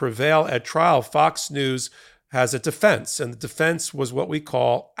to prevail at trial, Fox News has a defense, and the defense was what we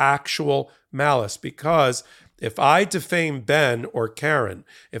call actual malice. Because if I defame Ben or Karen,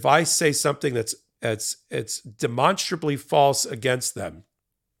 if I say something it's demonstrably false against them,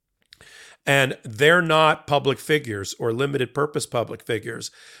 and they're not public figures or limited purpose public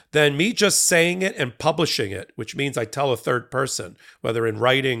figures, then me just saying it and publishing it, which means I tell a third person, whether in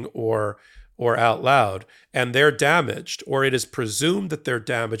writing or out loud, and they're damaged, or it is presumed that they're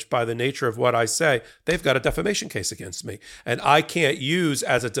damaged by the nature of what I say, they've got a defamation case against me. And I can't use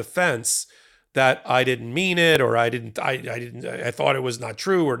as a defense that I didn't mean it, or I thought it was not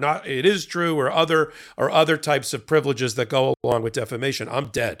true, or not it is true, or other types of privileges that go along with defamation. I'm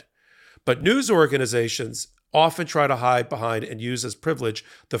dead. But news organizations often try to hide behind and use as privilege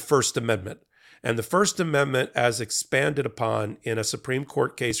the First Amendment. And the First Amendment, as expanded upon in a Supreme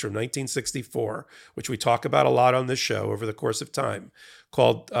Court case from 1964, which we talk about a lot on this show over the course of time,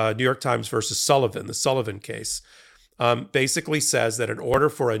 called New York Times versus Sullivan, the Sullivan case, basically says that in order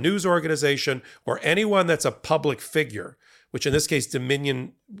for a news organization or anyone that's a public figure, which in this case,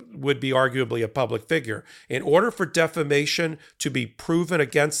 Dominion would be arguably a public figure, in order for defamation to be proven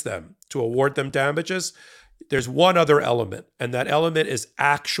against them, to award them damages, there's one other element, and that element is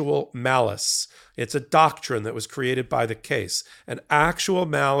actual malice. It's a doctrine that was created by the case. And actual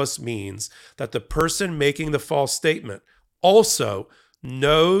malice means that the person making the false statement also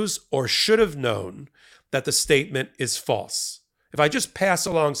knows or should have known that the statement is false. If I just pass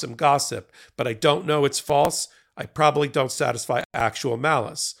along some gossip, but I don't know it's false, I probably don't satisfy actual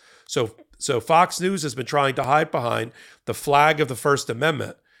malice. So Fox News has been trying to hide behind the flag of the First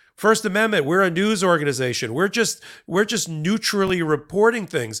Amendment. First Amendment, we're a news organization. We're just neutrally reporting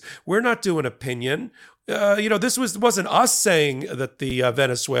things. We're not doing opinion. This wasn't us saying that the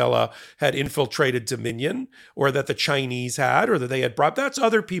Venezuela had infiltrated Dominion, or that the Chinese had, or that they had brought. That's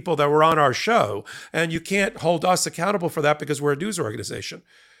other people that were on our show, and you can't hold us accountable for that because we're a news organization.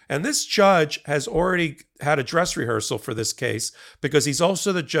 And this judge has already had a dress rehearsal for this case because he's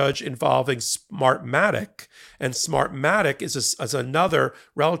also the judge involving Smartmatic. And Smartmatic is another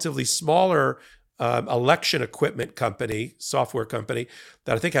relatively smaller election equipment company, software company,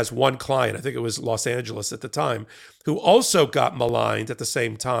 that I think has one client. I think it was Los Angeles at the time, who also got maligned at the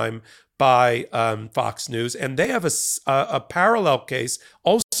same time by Fox News. And they have a parallel case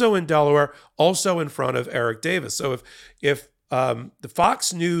also in Delaware, also in front of Eric Davis. So if the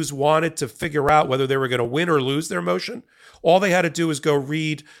Fox News wanted to figure out whether they were going to win or lose their motion, all they had to do was go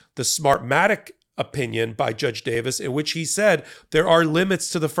read the Smartmatic opinion by Judge Davis, in which he said there are limits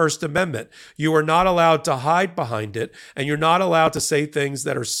to the First Amendment. You are not allowed to hide behind it, and you're not allowed to say things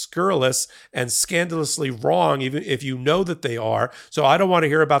that are scurrilous and scandalously wrong, even if you know that they are. So I don't want to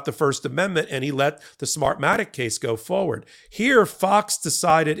hear about the First Amendment, and he let the Smartmatic case go forward. Here, Fox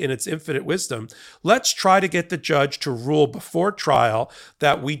decided in its infinite wisdom, let's try to get the judge to rule before trial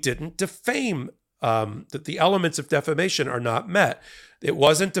that we didn't defame, that the elements of defamation are not met. It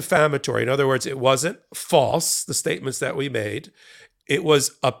wasn't defamatory. In other words, it wasn't false, the statements that we made. It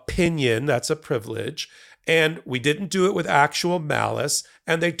was opinion, that's a privilege. And we didn't do it with actual malice,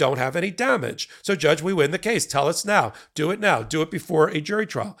 and they don't have any damage. So, Judge, we win the case. Tell us now. Do it before a jury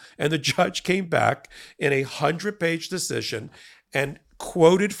trial. And the judge came back in a 100-page decision and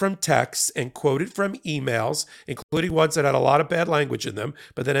quoted from texts and quoted from emails, including ones that had a lot of bad language in them,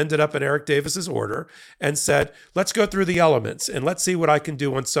 but then ended up in Eric Davis's order, and said, let's go through the elements and let's see what I can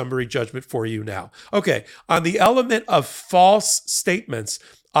do on summary judgment for you now. Okay, on the element of false statements,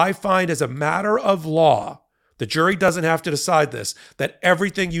 I find as a matter of law, the jury doesn't have to decide this, that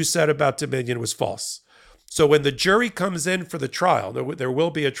everything you said about Dominion was false. So when the jury comes in for the trial, there will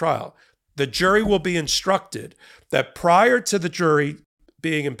be a trial, the jury will be instructed that prior to the jury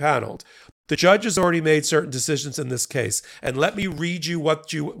being impaneled, the judge has already made certain decisions in this case. And let me read you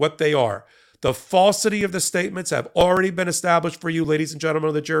what they are. The falsity of the statements have already been established for you, ladies and gentlemen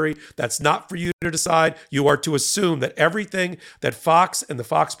of the jury. That's not for you to decide. You are to assume that everything that Fox and the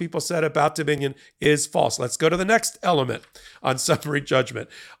Fox people said about Dominion is false. Let's go to the next element on summary judgment.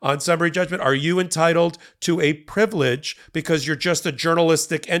 On summary judgment, are you entitled to a privilege because you're just a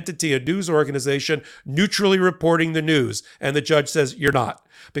journalistic entity, a news organization, neutrally reporting the news? And the judge says you're not,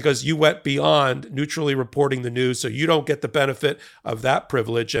 because you went beyond neutrally reporting the news, so you don't get the benefit of that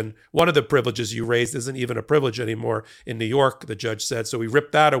privilege. And one of the privileges you raised isn't even a privilege anymore in New York, the judge said, so we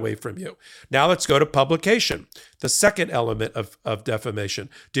ripped that away from you. Now let's go to publication, the second element of defamation.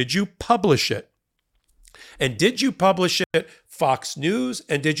 Did you publish it? And did you publish it Fox News?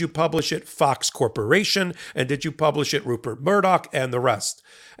 And did you publish it Fox Corporation? And did you publish it Rupert Murdoch and the rest?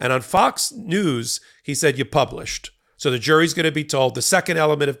 And on Fox News, he said you published. So the jury's going to be told the second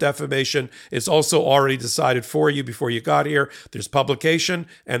element of defamation is also already decided for you before you got here. There's publication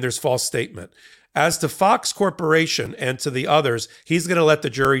and there's false statement. As to Fox Corporation and to the others, he's going to let the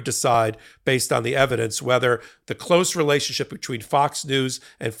jury decide based on the evidence whether the close relationship between Fox News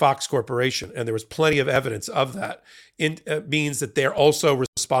and Fox Corporation, and there was plenty of evidence of that, means that they're also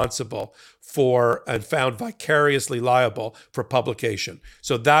responsible for and found vicariously liable for publication.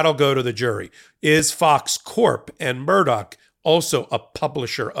 So that'll go to the jury. Is Fox Corp and Murdoch also a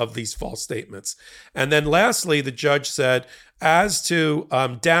publisher of these false statements? And then lastly, the judge said, as to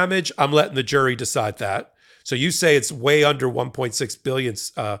damage, I'm letting the jury decide that. So you say it's way under 1.6 billion,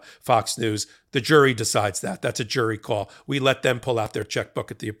 Fox News. The jury decides that. That's a jury call. We let them pull out their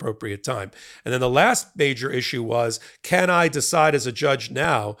checkbook at the appropriate time. And then the last major issue was, can I decide as a judge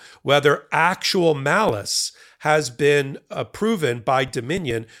now whether actual malice has been proven by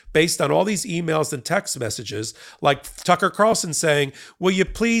Dominion based on all these emails and text messages, like Tucker Carlson saying, will you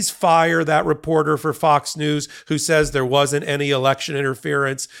please fire that reporter for Fox News who says there wasn't any election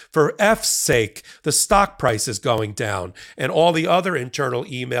interference? For F's sake, the stock price is going down. And all the other internal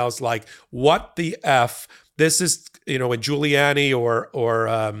emails like, what the F? This is, when Giuliani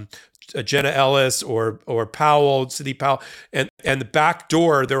or Jenna Ellis or Powell, Sidney Powell, and the back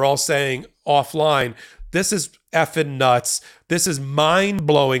door, they're all saying offline, this is effing nuts. This is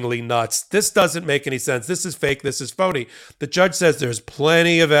mind-blowingly nuts. This doesn't make any sense. This is fake. This is phony. The judge says there's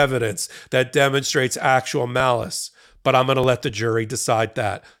plenty of evidence that demonstrates actual malice, but I'm going to let the jury decide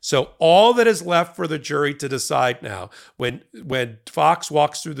that. So all that is left for the jury to decide now, when Fox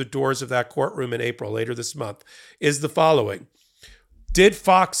walks through the doors of that courtroom in April, later this month, is the following. Did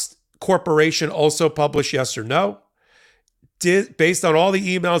Fox Corporation also publish yes or no? Based on all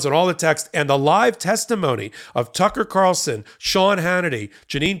the emails and all the text and the live testimony of Tucker Carlson, Sean Hannity,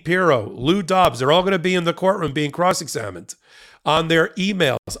 Jeanine Pirro, Lou Dobbs, they're all going to be in the courtroom being cross-examined on their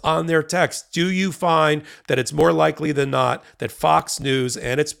emails, on their texts. Do you find that it's more likely than not that Fox News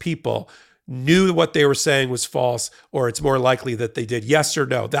and its people knew what they were saying was false, or it's more likely that they did yes or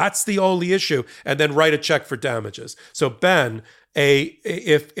no? That's the only issue. And then write a check for damages. So Ben,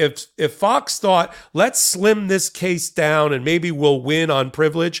 if Fox thought, let's slim this case down and maybe we'll win on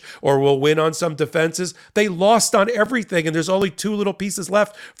privilege or we'll win on some defenses, they lost on everything, and there's only two little pieces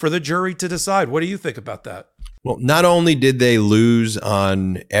left for the jury to decide. What do you think about that? Well, not only did they lose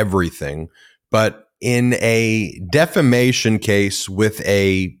on everything, but in a defamation case with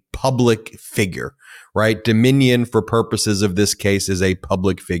a public figure, right? Dominion, for purposes of this case, is a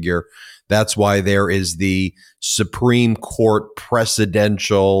public figure. That's why there is the Supreme Court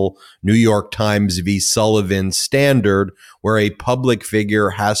precedential New York Times v. Sullivan standard, where a public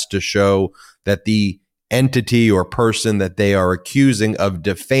figure has to show that the entity or person that they are accusing of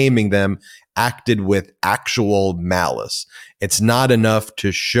defaming them acted with actual malice. It's not enough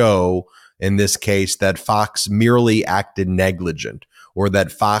to show, in this case, that Fox merely acted negligent or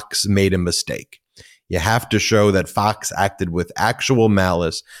that Fox made a mistake. You have to show that Fox acted with actual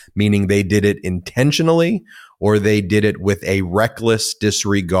malice, meaning they did it intentionally or they did it with a reckless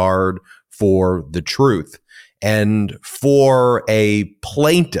disregard for the truth. And for a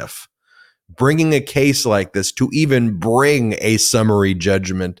plaintiff bringing a case like this to even bring a summary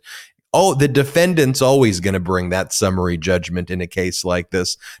judgment, the defendant's always going to bring that summary judgment in a case like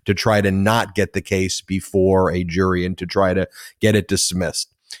this to try to not get the case before a jury and to try to get it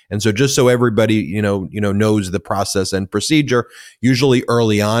dismissed. And so just so everybody, knows the process and procedure, usually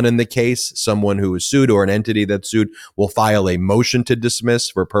early on in the case, someone who is sued or an entity that's sued will file a motion to dismiss.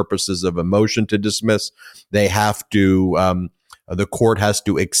 For purposes of a motion to dismiss, they have to, the court has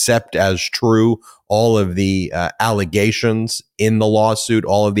to accept as true all of the allegations in the lawsuit,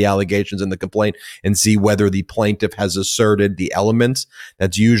 all of the allegations in the complaint, and see whether the plaintiff has asserted the elements.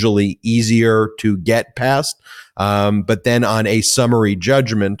 That's usually easier to get past. But then on a summary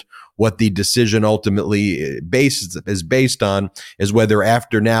judgment, what the decision ultimately is based on is whether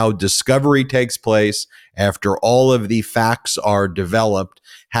after now discovery takes place, after all of the facts are developed,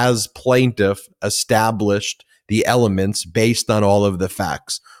 has plaintiff established the elements based on all of the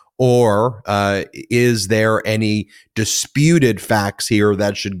facts? Or is there any disputed facts here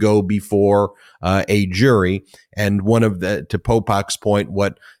that should go before a jury? And one of the, to Popak's point,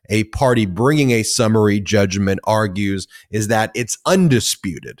 what a party bringing a summary judgment argues is that it's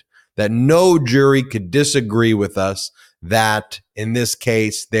undisputed, that no jury could disagree with us that in this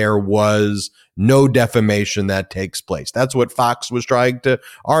case there was no defamation that takes place. That's what Fox was trying to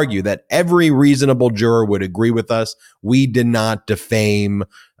argue, that every reasonable juror would agree with us. We did not defame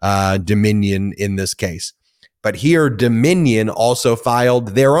Dominion in this case. But here, Dominion also filed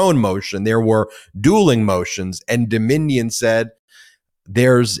their own motion. There were dueling motions, and Dominion said,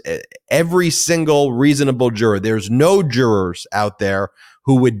 there's every single reasonable juror. There's no jurors out there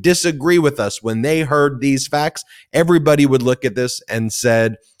who would disagree with us when they heard these facts. Everybody would look at this and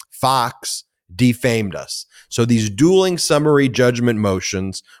said, Fox defamed us. So these dueling summary judgment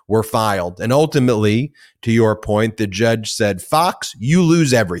motions were filed. And ultimately, to your point, the judge said, Fox, you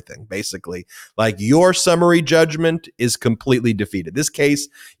lose everything, basically. Like, your summary judgment is completely defeated. This case,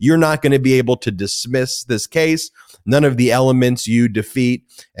 you're not going to be able to dismiss this case. None of the elements you defeat.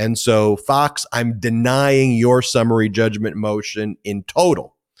 And so, Fox, I'm denying your summary judgment motion in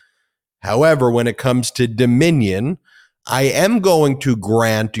total. However, when it comes to Dominion, I am going to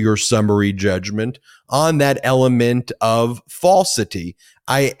grant your summary judgment on that element of falsity.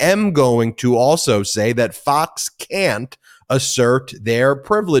 I am going to also say that Fox can't assert their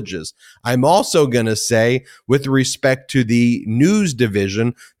privileges. I'm also going to say, with respect to the news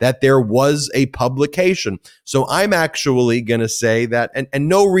division, that there was a publication. So I'm actually going to say that, and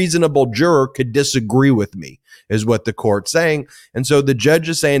no reasonable juror could disagree with me, is what the court's saying. And so the judge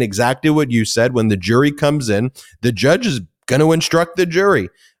is saying exactly what you said. When the jury comes in, the judge is going to instruct the jury.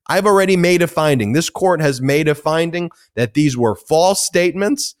 I've already made a finding. This court has made a finding that these were false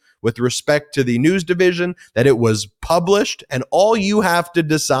statements with respect to the news division, that it was published. And all you have to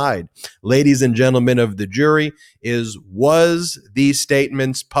decide, ladies and gentlemen of the jury, is were these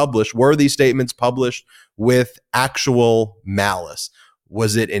statements published with actual malice?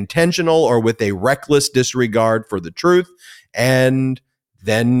 Was it intentional or with a reckless disregard for the truth? And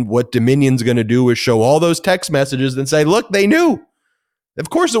then what Dominion's going to do is show all those text messages and say, look, they knew. Of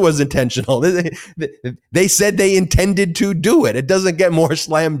course it was intentional. They said they intended to do it. It doesn't get more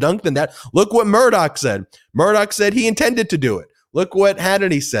slam dunk than that. Look what Murdoch said. Murdoch said he intended to do it. Look what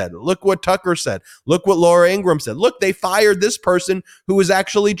Hannity said. Look what Tucker said. Look what Laura Ingraham said. Look, they fired this person who was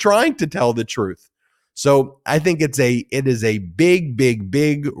actually trying to tell the truth. So I think it is a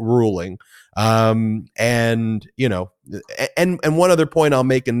big ruling. And you know, and one other point I'll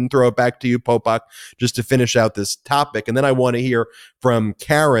make and throw it back to you, Popak, just to finish out this topic. And then I want to hear from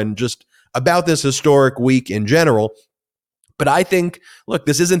Karen just about this historic week in general. But I think, look,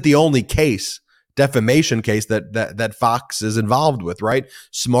 this isn't the only defamation case that Fox is involved with, right?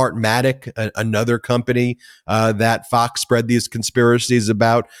 Smartmatic, another company that Fox spread these conspiracies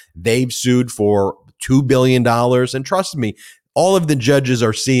about, they've sued for $2 billion. And trust me, all of the judges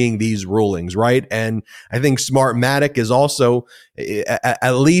are seeing these rulings, right? And I think Smartmatic is also,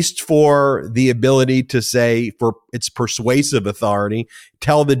 at least for the ability to say, for its persuasive authority,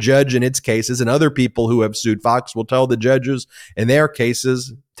 tell the judge in its cases, and other people who have sued Fox will tell the judges in their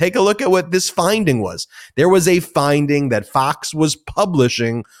cases, take a look at what this finding was. There was a finding that Fox was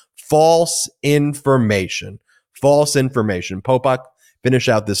publishing false information. Popak, finish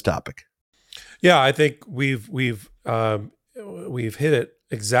out this topic. Yeah, I think we've hit it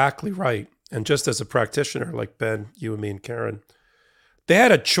exactly right. And just as a practitioner, like Ben, you and me and Karen, they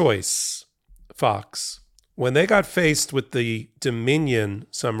had a choice, Fox, when they got faced with the Dominion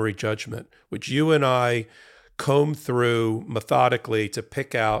summary judgment, which you and I combed through methodically to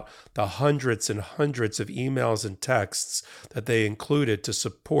pick out the hundreds and hundreds of emails and texts that they included to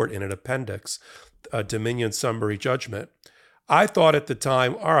support in an appendix, a Dominion summary judgment. I thought at the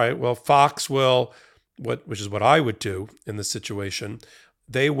time, all right, well, Fox will, which is what I would do in this situation,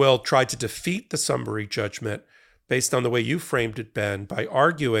 they will try to defeat the summary judgment based on the way you framed it, Ben, by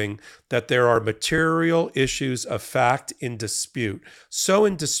arguing that there are material issues of fact in dispute. So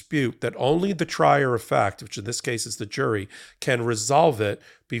in dispute that only the trier of fact, which in this case is the jury, can resolve it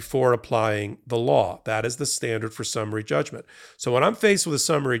before applying the law. That is the standard for summary judgment. So when I'm faced with a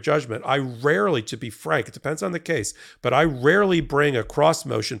summary judgment, I rarely, to be frank, it depends on the case, but I rarely bring a cross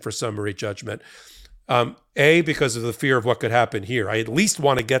motion for summary judgment. A, because of the fear of what could happen here. I at least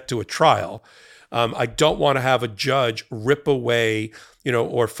want to get to a trial. I don't want to have a judge rip away,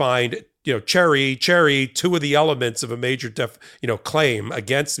 or find, cherry, two of the elements of a major claim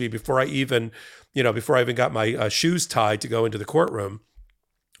against me before I even got my shoes tied to go into the courtroom,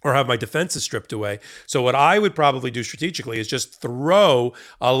 or have my defenses stripped away. So what I would probably do strategically is just throw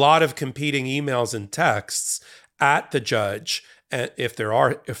a lot of competing emails and texts at the judge, and if there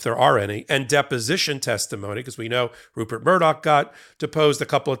are any, and deposition testimony, because we know Rupert Murdoch got deposed a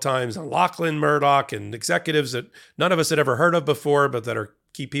couple of times, and Lachlan Murdoch, and executives that none of us had ever heard of before, but that are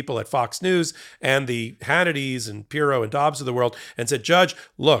key people at Fox News, and the Hannitys and Pirro and Dobbs of the world, and said, Judge,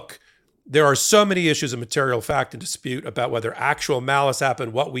 look, there are so many issues of material fact and dispute about whether actual malice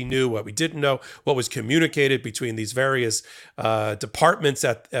happened, what we knew, what we didn't know, what was communicated between these various departments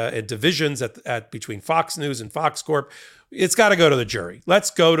and divisions between Fox News and Fox Corp. It's got to go to the jury.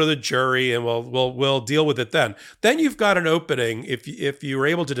 Let's go to the jury, and we'll deal with it then. Then you've got an opening if you're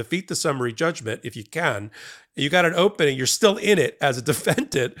able to defeat the summary judgment, if you can. You got an opening, you're still in it as a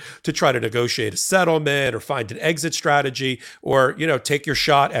defendant to try to negotiate a settlement or find an exit strategy, or, take your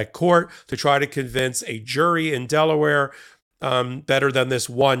shot at court to try to convince a jury in Delaware better than this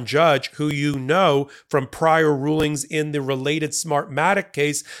one judge who, from prior rulings in the related Smartmatic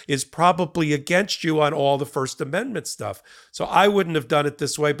case, is probably against you on all the First Amendment stuff. So I wouldn't have done it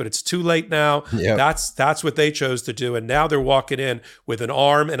this way, but it's too late now. Yep. That's what they chose to do. And now they're walking in with an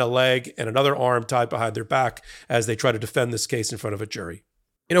arm and a leg and another arm tied behind their back as they try to defend this case in front of a jury.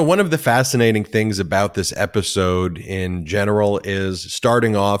 One of the fascinating things about this episode in general is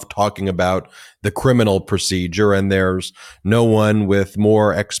starting off talking about the criminal procedure, and there's no one with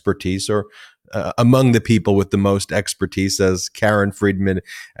more expertise, or among the people with the most expertise, as Karen Friedman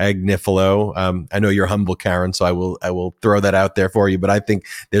Agnifilo. I know you're humble, Karen, so I will throw that out there for you. But I think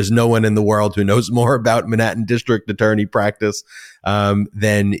there's no one in the world who knows more about Manhattan District Attorney practice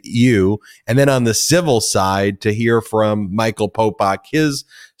than you. And then on the civil side, to hear from Michael Popok, his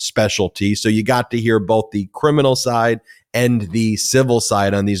specialty. So you got to hear both the criminal side and the civil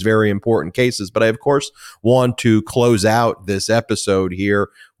side on these very important cases. But I, of course, want to close out this episode here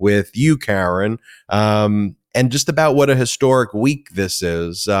with you, Karen, and just about what a historic week this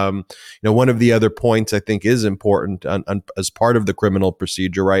is. One of the other points I think is important as part of the criminal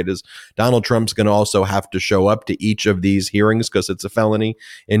procedure, right, is Donald Trump's going to also have to show up to each of these hearings because it's a felony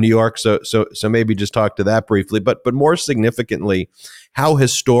in New York. So maybe just talk to that briefly. But more significantly, how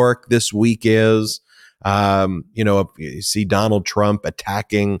historic this week is. You see Donald Trump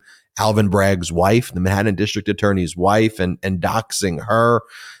attacking Alvin Bragg's wife, the Manhattan District Attorney's wife, and doxing her.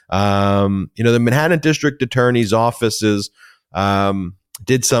 The Manhattan District Attorney's offices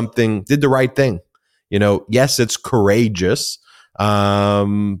did the right thing. Yes, it's courageous,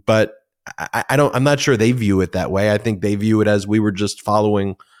 but I'm not sure they view it that way. I think they view it as we were just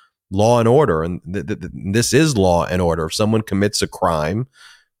following law and order, and this is law and order. If someone commits a crime,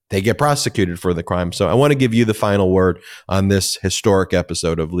 they get prosecuted for the crime. So I want to give you the final word on this historic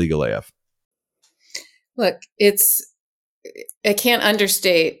episode of Legal AF. Look, I can't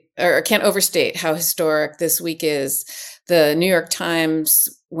overstate how historic this week is. The New York Times,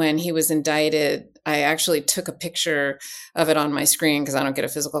 when he was indicted, I actually took a picture of it on my screen because I don't get a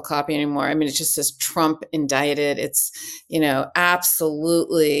physical copy anymore. I mean, it just says Trump indicted. It's,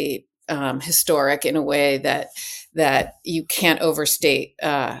 absolutely historic in a way that you can't overstate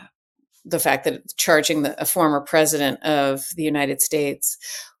the fact that charging a former president of the United States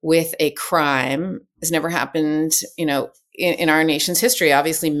with a crime has never happened, in our nation's history.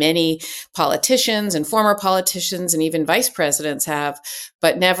 Obviously, many politicians and former politicians and even vice presidents have,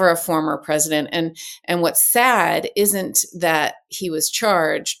 but never a former president. And what's sad isn't that he was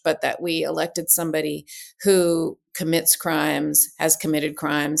charged, but that we elected somebody who commits crimes, has committed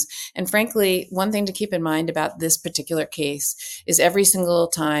crimes. And frankly, one thing to keep in mind about this particular case is every single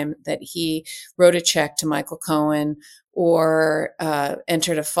time that he wrote a check to Michael Cohen or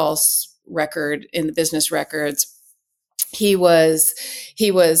entered a false record in the business records, he was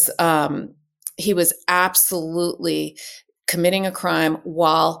absolutely committing a crime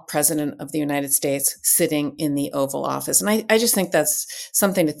while president of the United States, sitting in the Oval Office. And I just think that's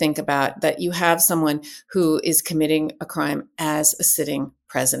something to think about, that you have someone who is committing a crime as a sitting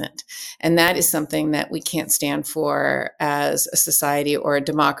president. And that is something that we can't stand for as a society or a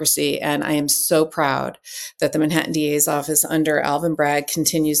democracy. And I am so proud that the Manhattan DA's office under Alvin Bragg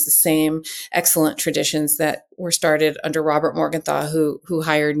continues the same excellent traditions that were started under Robert Morgenthau, who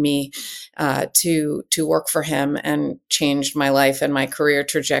hired me to work for him, and changed my life and my career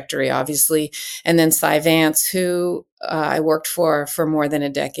trajectory, obviously. And then Cy Vance, who I worked for more than a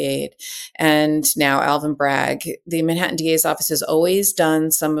decade, and now Alvin Bragg. The Manhattan DA's office has always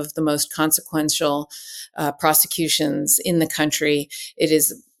done some of the most consequential prosecutions in the country. It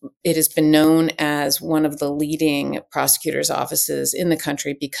has been known as one of the leading prosecutors' offices in the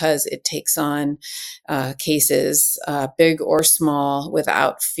country because it takes on cases, big or small,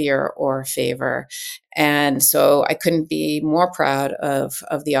 without fear or favor. And so I couldn't be more proud of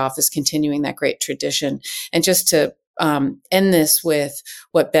the office continuing that great tradition. And just to end this with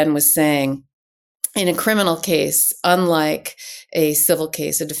what Ben was saying, in a criminal case, unlike a civil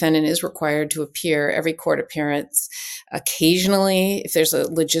case, a defendant is required to appear every court appearance. Occasionally, if there's a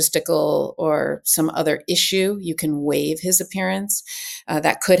logistical or some other issue, you can waive his appearance.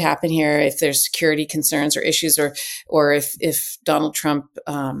 That could happen here if there's security concerns or issues, or if Donald Trump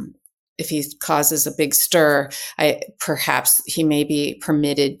if he causes a big stir, perhaps he may be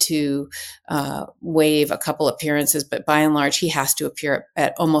permitted to waive a couple appearances, but by and large, he has to appear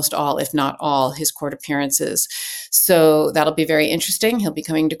at almost all, if not all, his court appearances. So that'll be very interesting. He'll be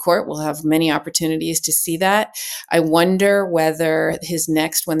coming to court. We'll have many opportunities to see that. I wonder whether his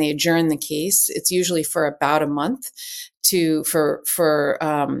next, when they adjourn the case, it's usually for about a month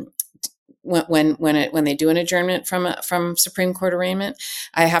when they do an adjournment from Supreme Court arraignment.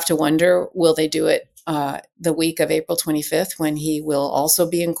 I have to wonder, will they do it the week of April 25th, when he will also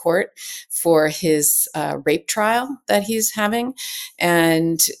be in court for his rape trial that he's having?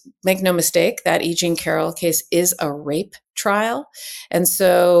 And make no mistake, that E. Jean Carroll case is a rape trial. And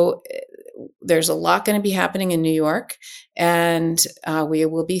so there's a lot going to be happening in New York, and we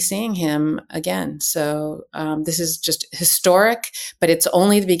will be seeing him again. So this is just historic, but it's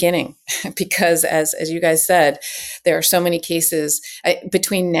only the beginning because, as you guys said, there are so many cases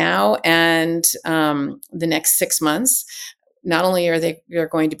between now and the next 6 months. Not only are there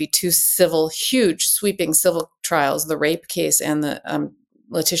going to be two huge sweeping civil trials, the rape case and the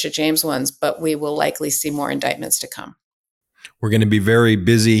Letitia James ones, but we will likely see more indictments to come. We're going to be very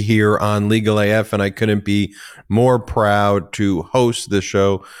busy here on Legal AF, and I couldn't be more proud to host the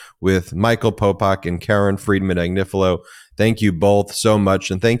show with Michael Popak and Karen Friedman-Agnifilo. Thank you both so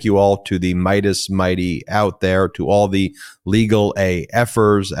much, and thank you all to the Midas Mighty out there, to all the Legal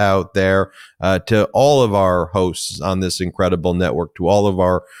AFers out there, to all of our hosts on this incredible network, to all of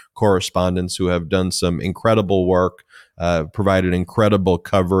our correspondents who have done some incredible work, provided incredible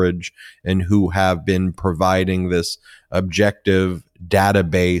coverage, and who have been providing this objective,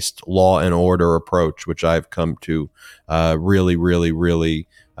 data-based law and order approach, which I've come to really, really, really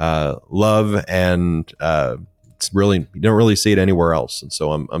love, and it's really, you don't really see it anywhere else. And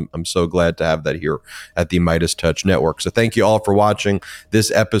so I'm so glad to have that here at the Midas Touch Network. So thank you all for watching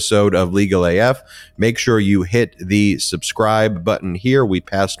this episode of Legal AF. Make sure you hit the subscribe button here. We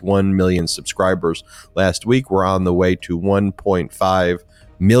passed 1 million subscribers last week. We're on the way to 1.5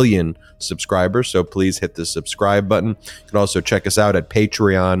 million subscribers, so please hit the subscribe button. You can also check us out at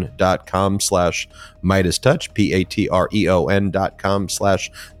patreon.com/MidasTouch,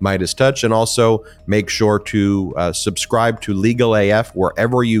 patreon.com/MidasTouch, and also make sure to subscribe to Legal AF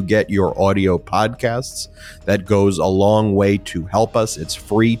wherever you get your audio podcasts. That goes a long way to help us. It's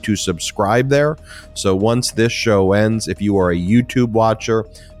free to subscribe there. So once this show ends, if you are a YouTube watcher,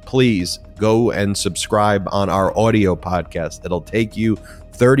 please go and subscribe on our audio podcast. It'll take you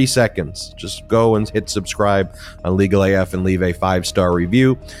 30 seconds. Just go and hit subscribe on Legal AF and leave a 5-star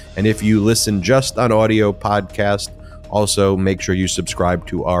review. And if you listen just on audio podcast, also make sure you subscribe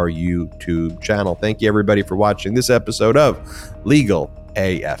to our YouTube channel. Thank you, everybody, for watching this episode of Legal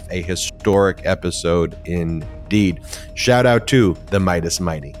AF, a historic episode indeed. Shout out to the Midas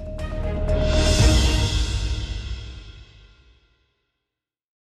Mighty.